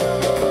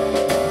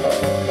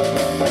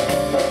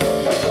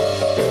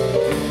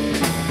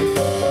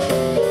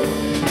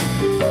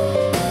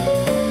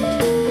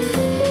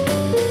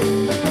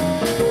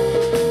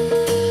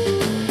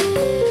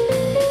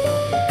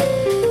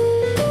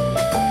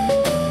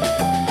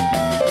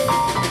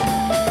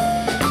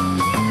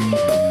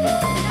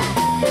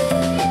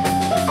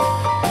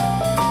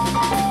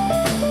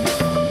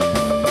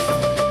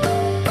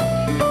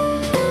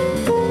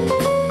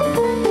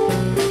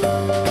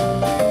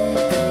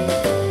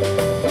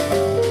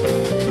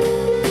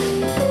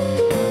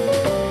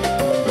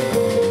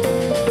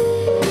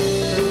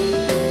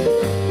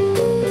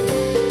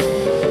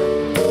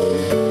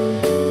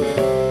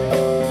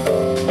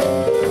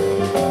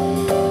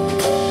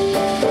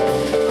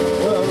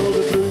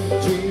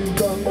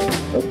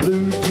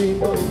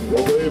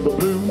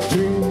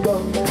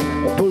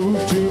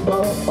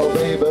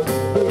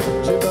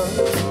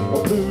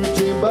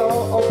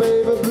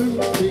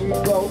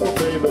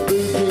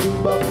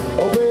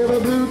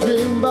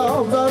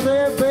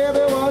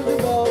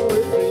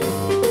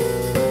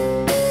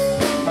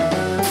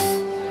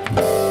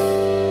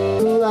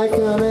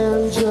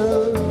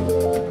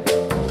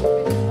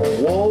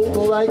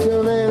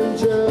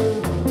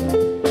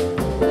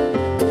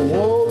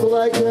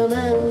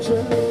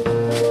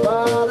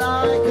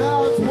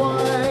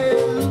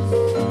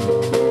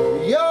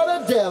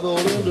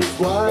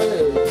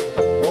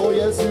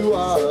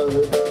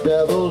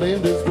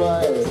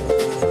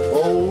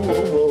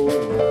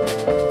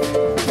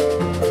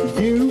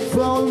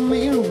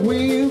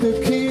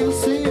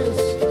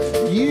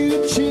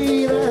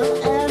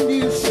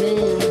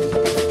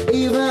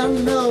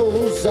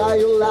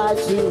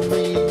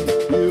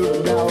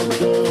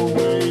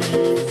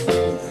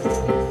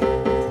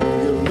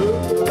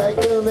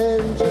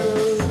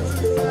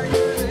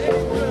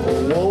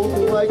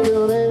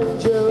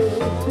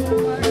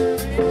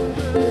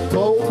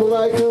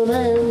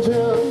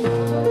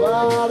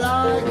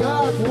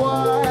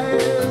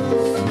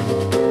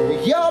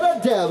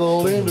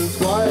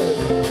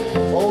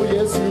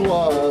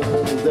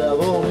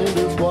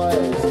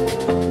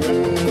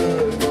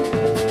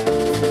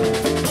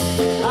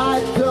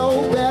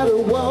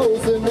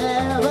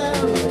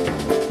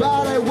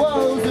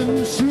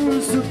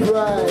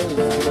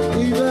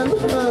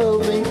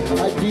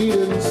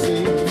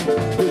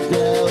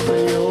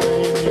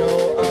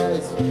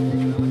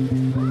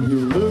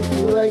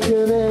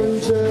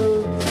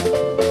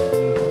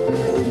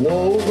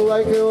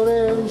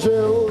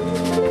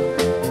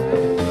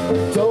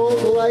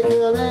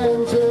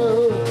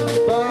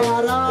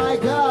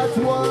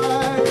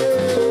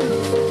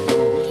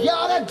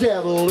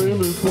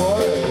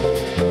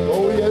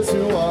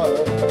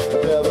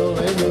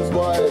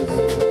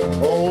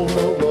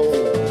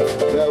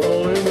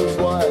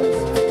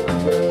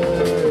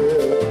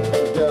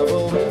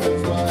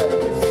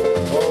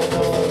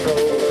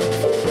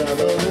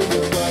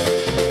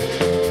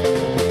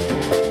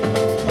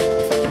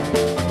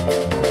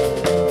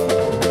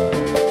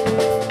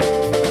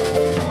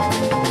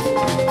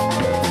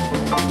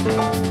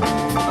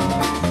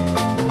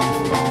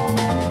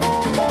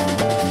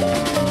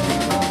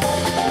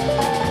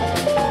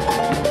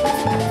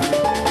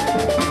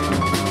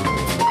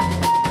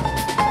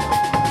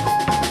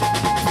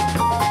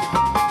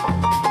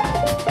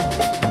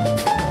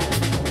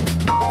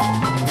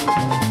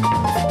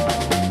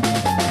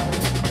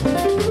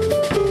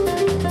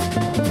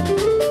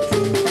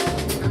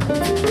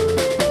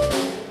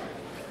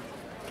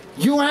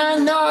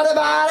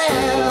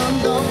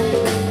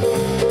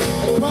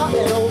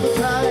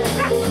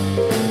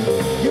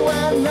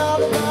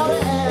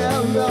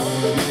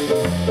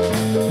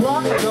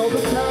 Rocking all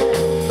the time.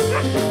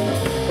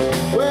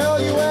 Well,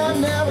 you ain't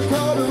never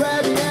called a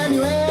rabbit and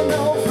you ain't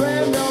no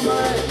friend of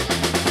mine.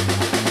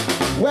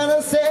 When I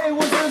say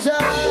what you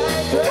like,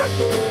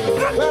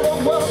 well, the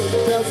world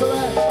tells a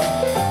lie.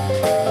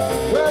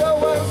 Well, the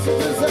world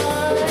tells a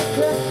lie.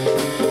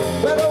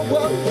 Well, the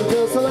world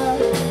tells a lie.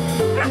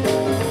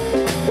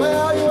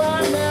 Well, you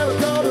ain't never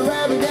called a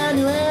rabbit and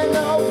you ain't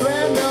no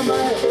friend of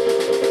mine.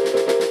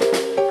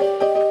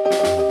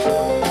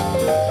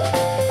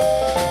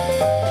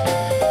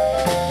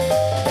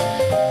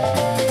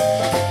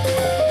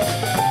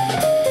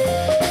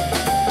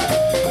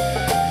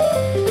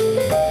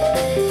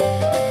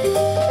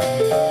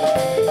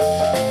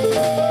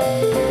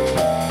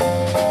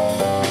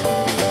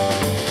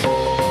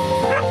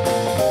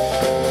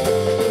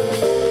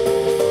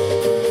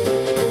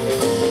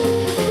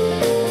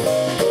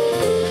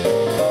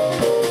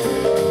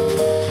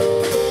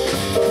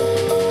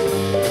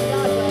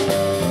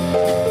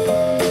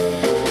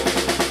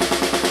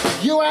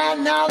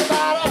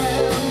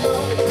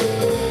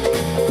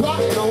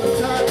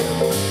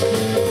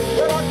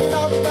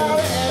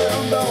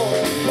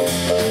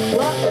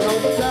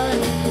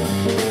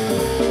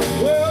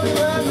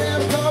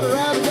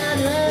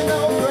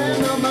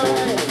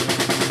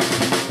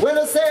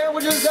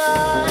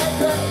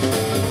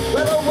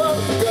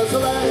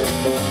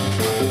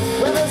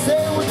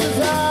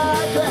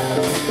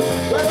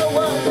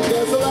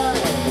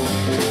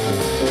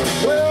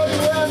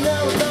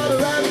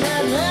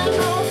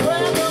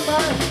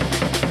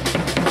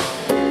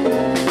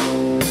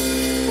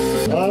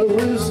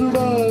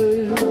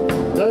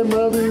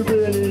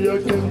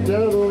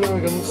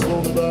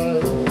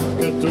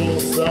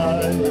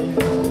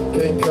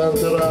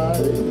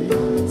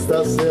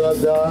 Stasera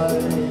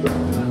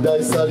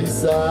dai sali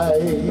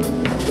sai,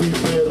 ti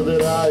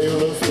perderai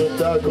uno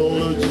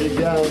spettacolo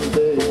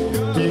gigante,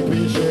 ti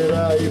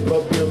piscerai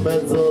proprio in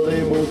mezzo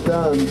alle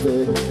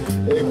mutande.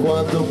 E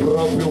quando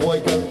proprio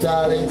vuoi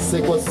cantare, se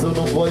questo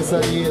non vuoi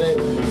salire,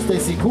 stai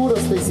sicura,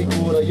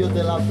 io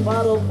te la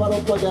farò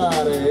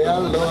pagare. E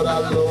allora,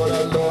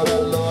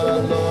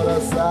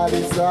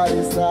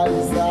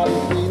 sali,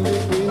 quindi,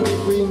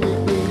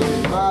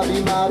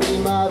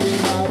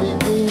 mavi,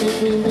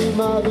 quindi,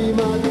 mavi,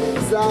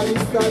 sali,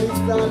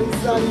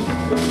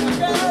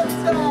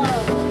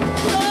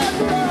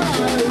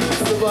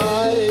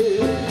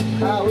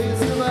 how we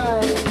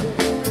survive,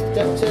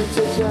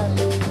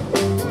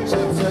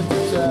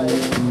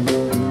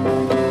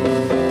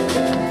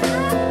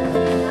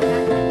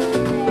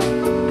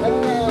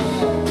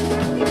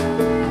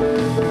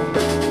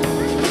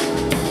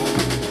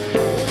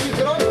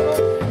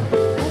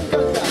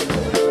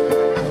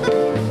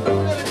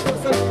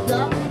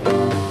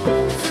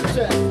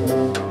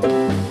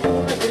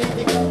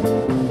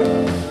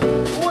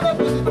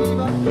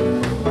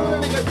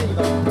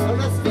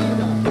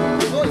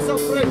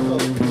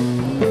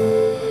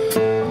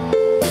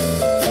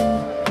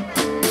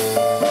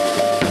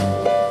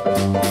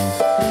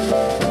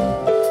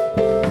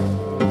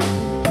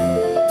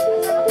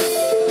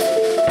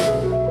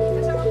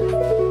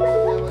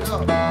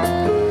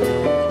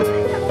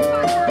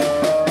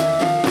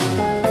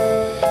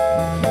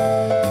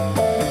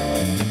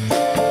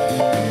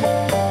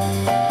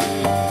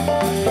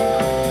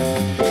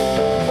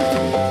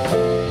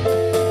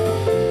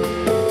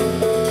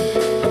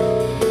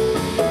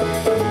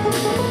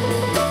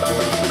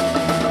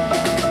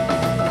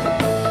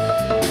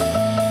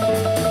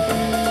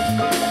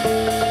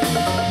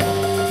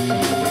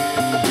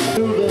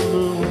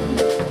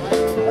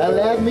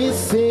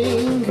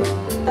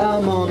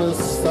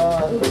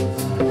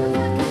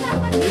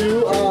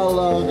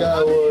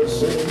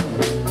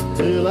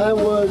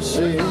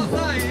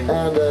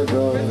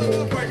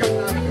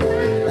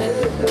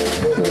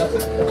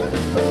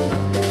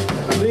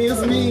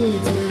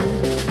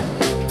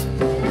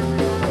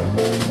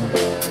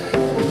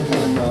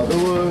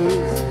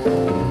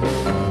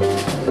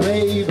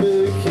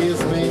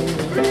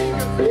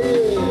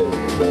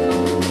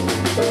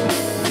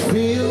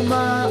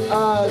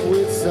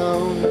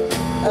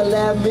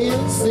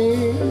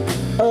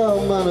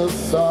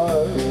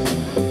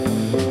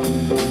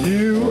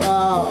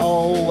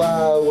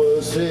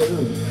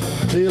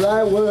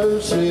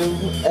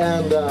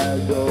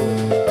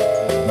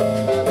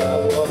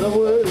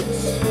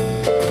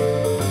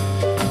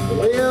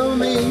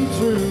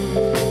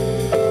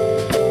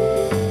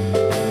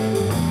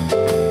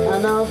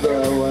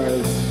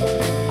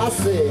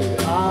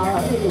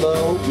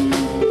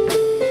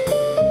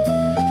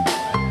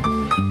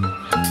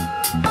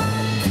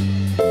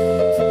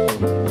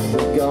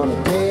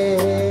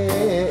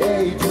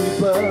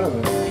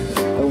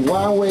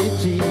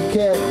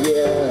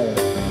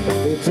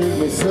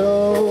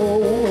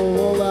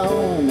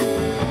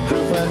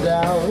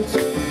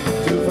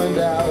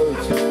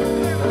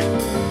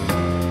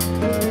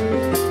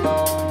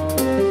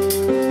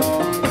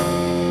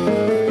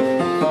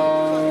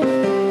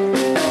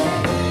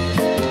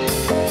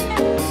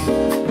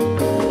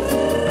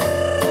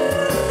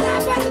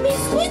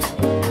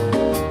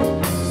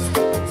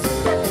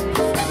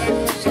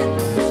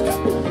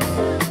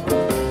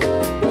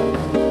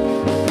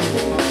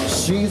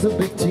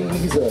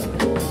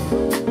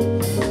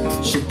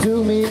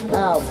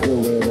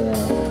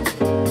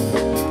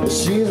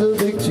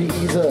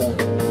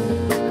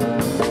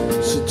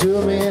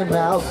 swimming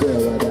out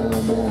there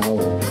down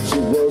now. She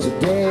was a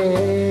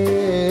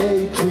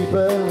day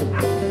tripper,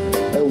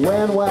 and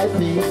when white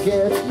feet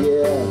get,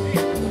 yeah,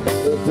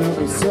 it took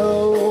me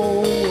so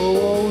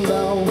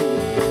long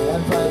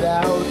and find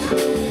out,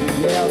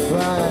 yeah,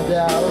 find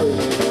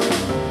out.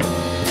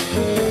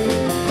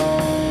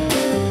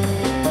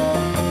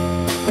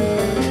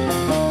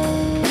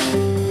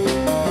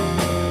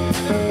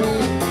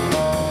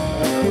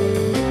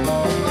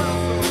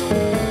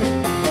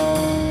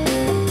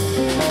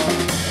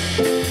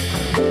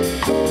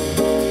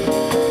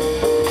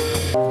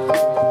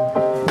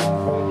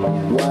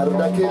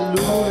 Guarda che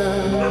luna,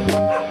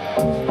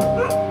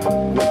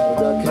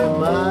 guarda che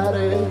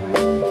mare,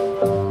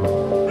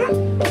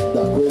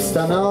 da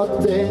questa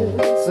notte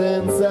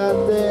senza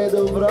te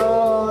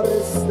dovrò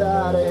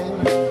restare,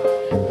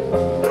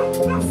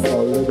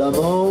 folle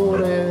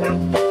d'amore,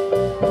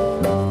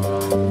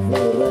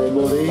 vorrei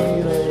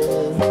morire,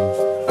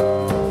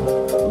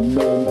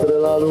 mentre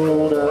la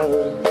luna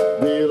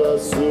di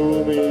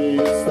lassù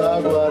mi sta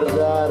a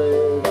guardare.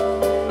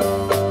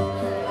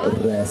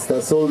 Resta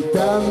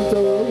soltanto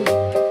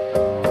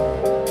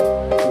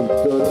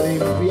tutto il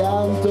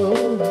rimpianto,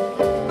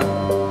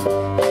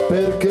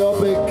 perché ho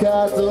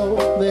peccato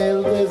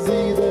nel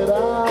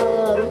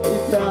desiderarti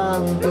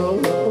tanto.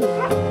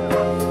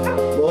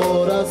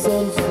 Ora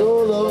son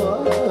solo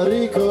a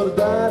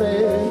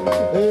ricordare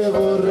e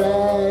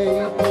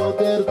vorrei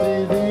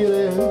poterti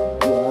dire: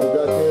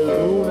 guarda che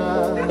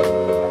luna,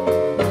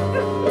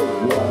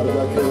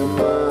 guarda che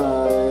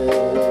mare,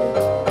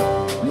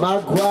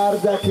 ma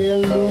guarda che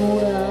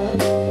luna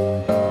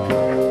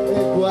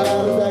e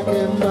guarda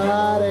che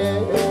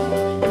mare,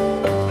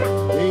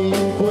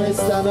 in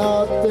questa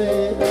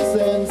notte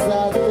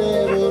senza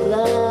te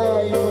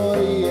vorrei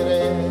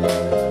morire,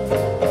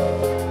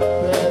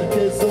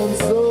 perché son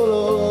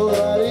solo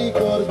a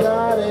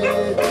ricordare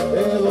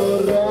e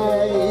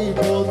vorrei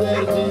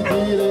poterti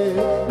dire: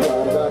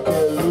 guarda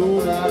che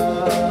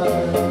luna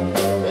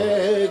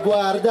e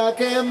guarda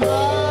che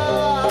mare,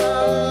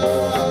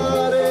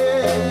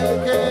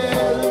 che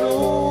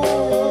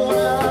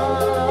luna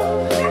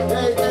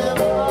e che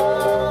mare,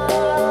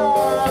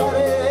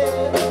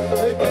 e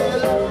che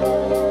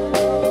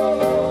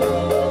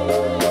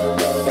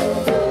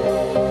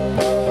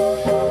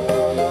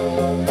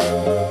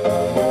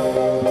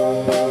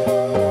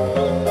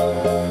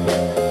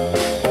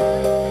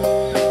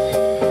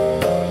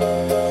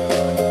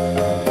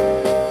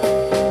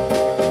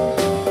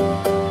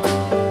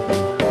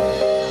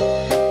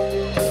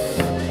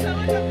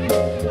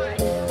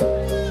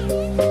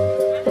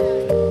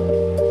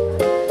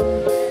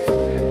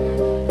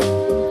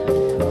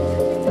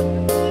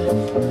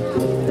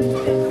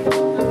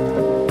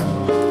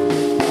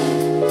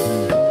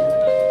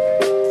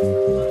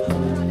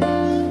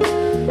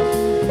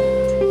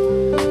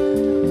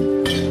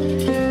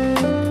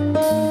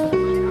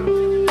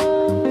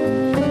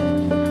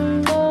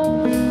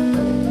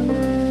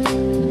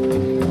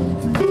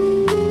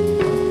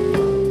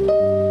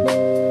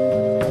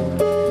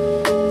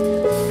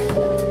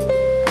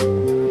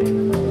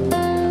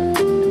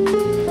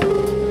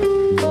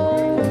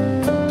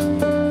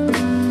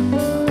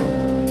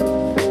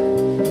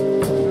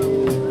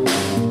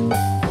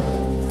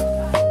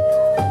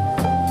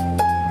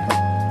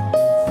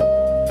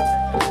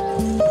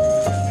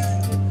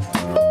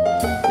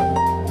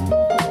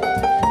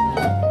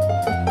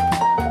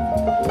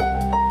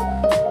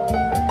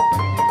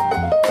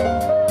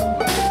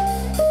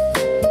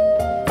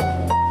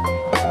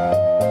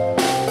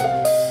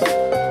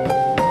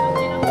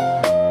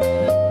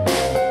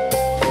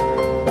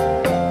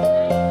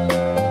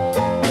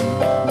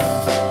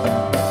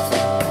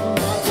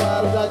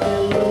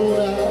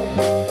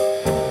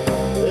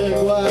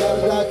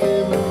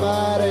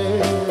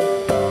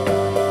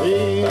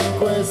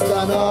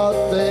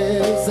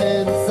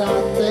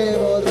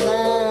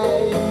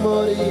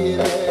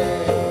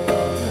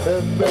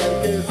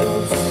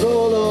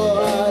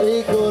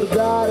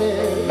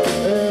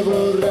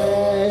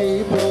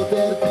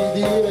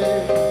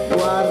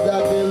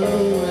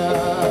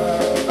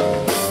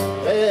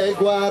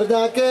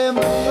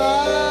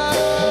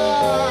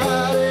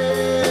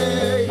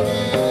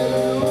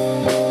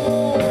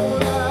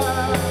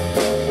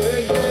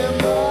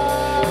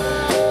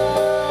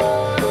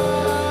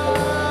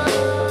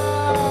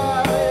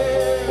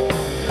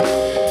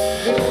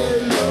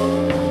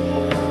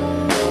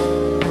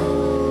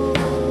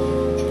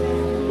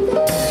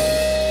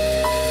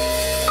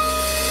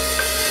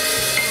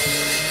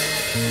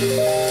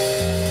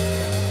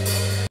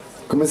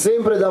Come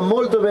sempre da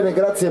Molto Bene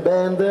Grazie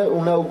Band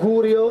un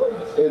augurio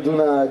ed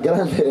una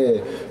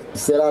grande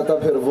serata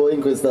per voi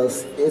in questa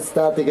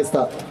estate che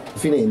sta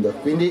finendo.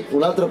 Quindi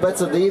un altro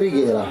pezzo dei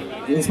Righiera,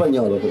 in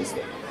spagnolo questo.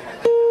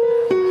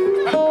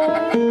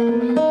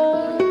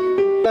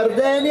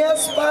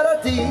 Gardenias para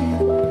ti,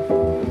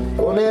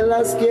 con el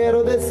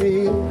quiero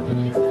decir,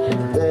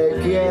 te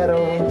quiero,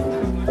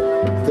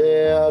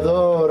 te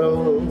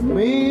adoro,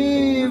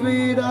 mi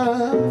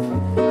vida.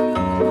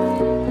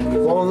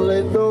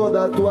 Ponle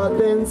toda tu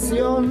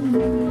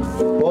atención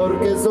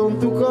porque son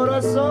tu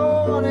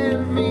corazón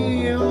el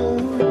mío.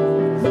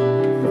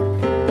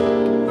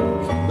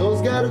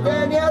 Dos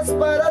gardenias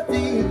para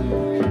ti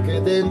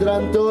que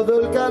tendrán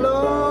todo el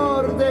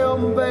calor de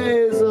un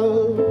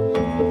beso,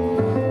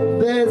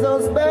 de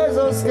esos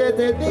besos que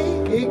te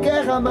di y que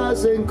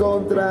jamás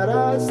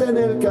encontrarás en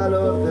el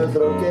calor de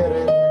otro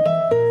querer.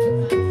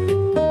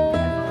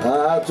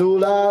 A tu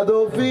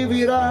lado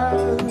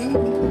vivirán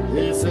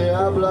y se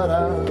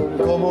hablarán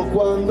como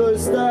cuando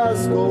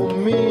estás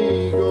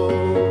conmigo,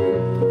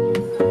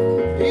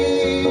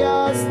 y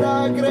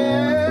hasta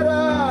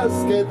creerás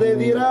que te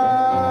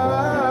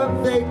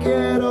dirán te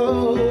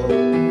quiero.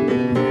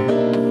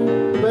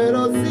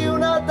 Pero si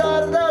un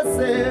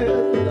atardecer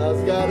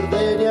las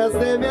gardenias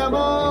de mi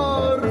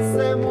amor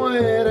se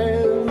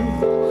mueren,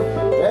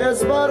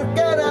 es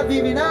porque han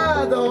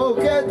adivinado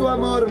que tu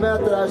amor me ha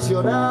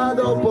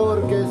traicionado,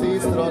 porque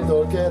existe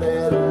otro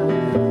querer.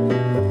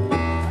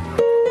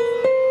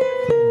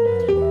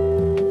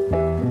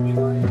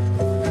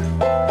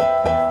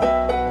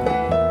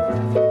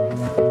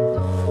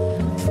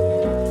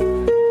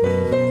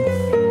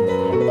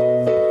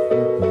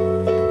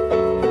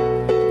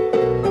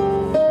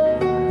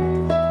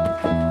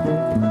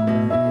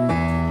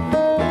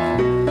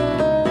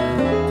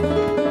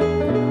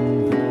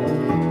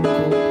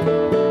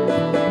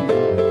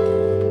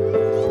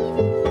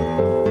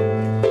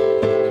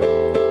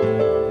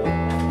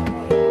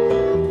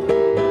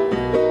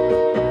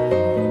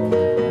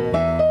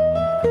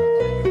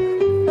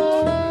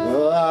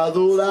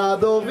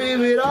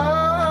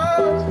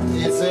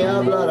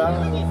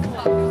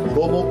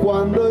 Como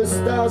cuando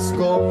estás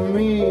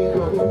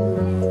conmigo,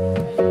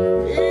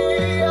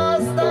 y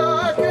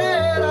hasta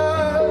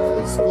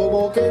creerás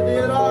como que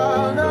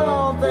dirán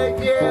no te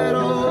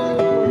quiero.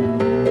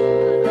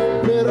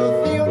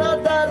 Pero si un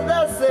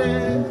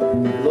atardecer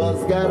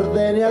los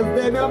gardenias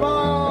de mi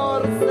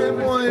amor se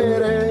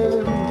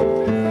mueren,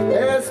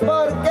 es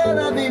porque han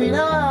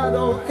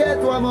adivinado que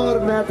tu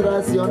amor me ha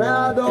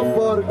traicionado,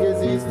 porque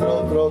existe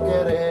otro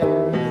querer.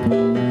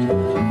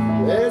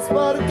 Es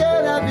porque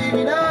han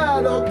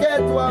adivinado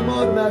que tu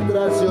amor me ha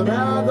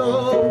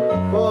traicionado,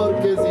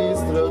 porque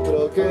existe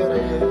otro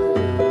querer.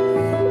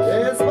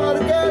 Es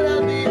porque han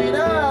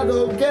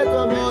adivinado que tu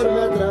amor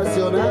me ha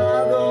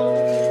traicionado,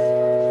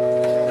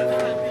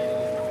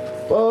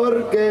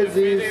 porque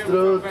existe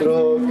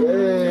otro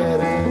querer.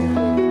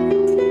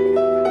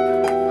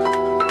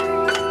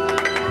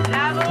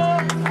 ¡Bravo!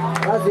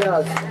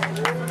 Gracias.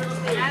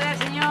 Nada,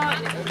 señor.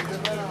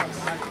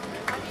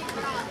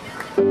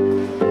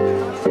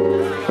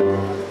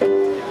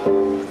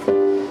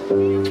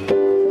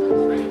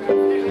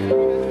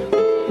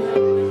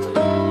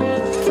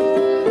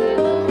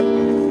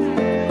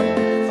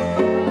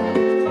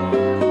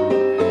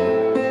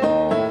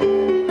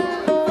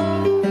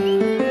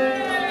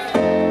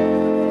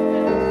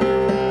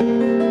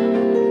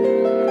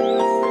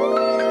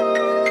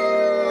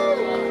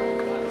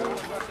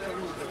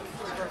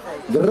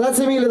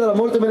 Grazie mille dalla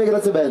Molto Bene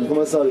Grazie Band,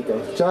 come al solito.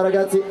 Ciao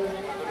ragazzi,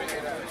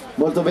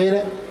 molto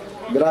bene,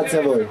 grazie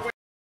a voi.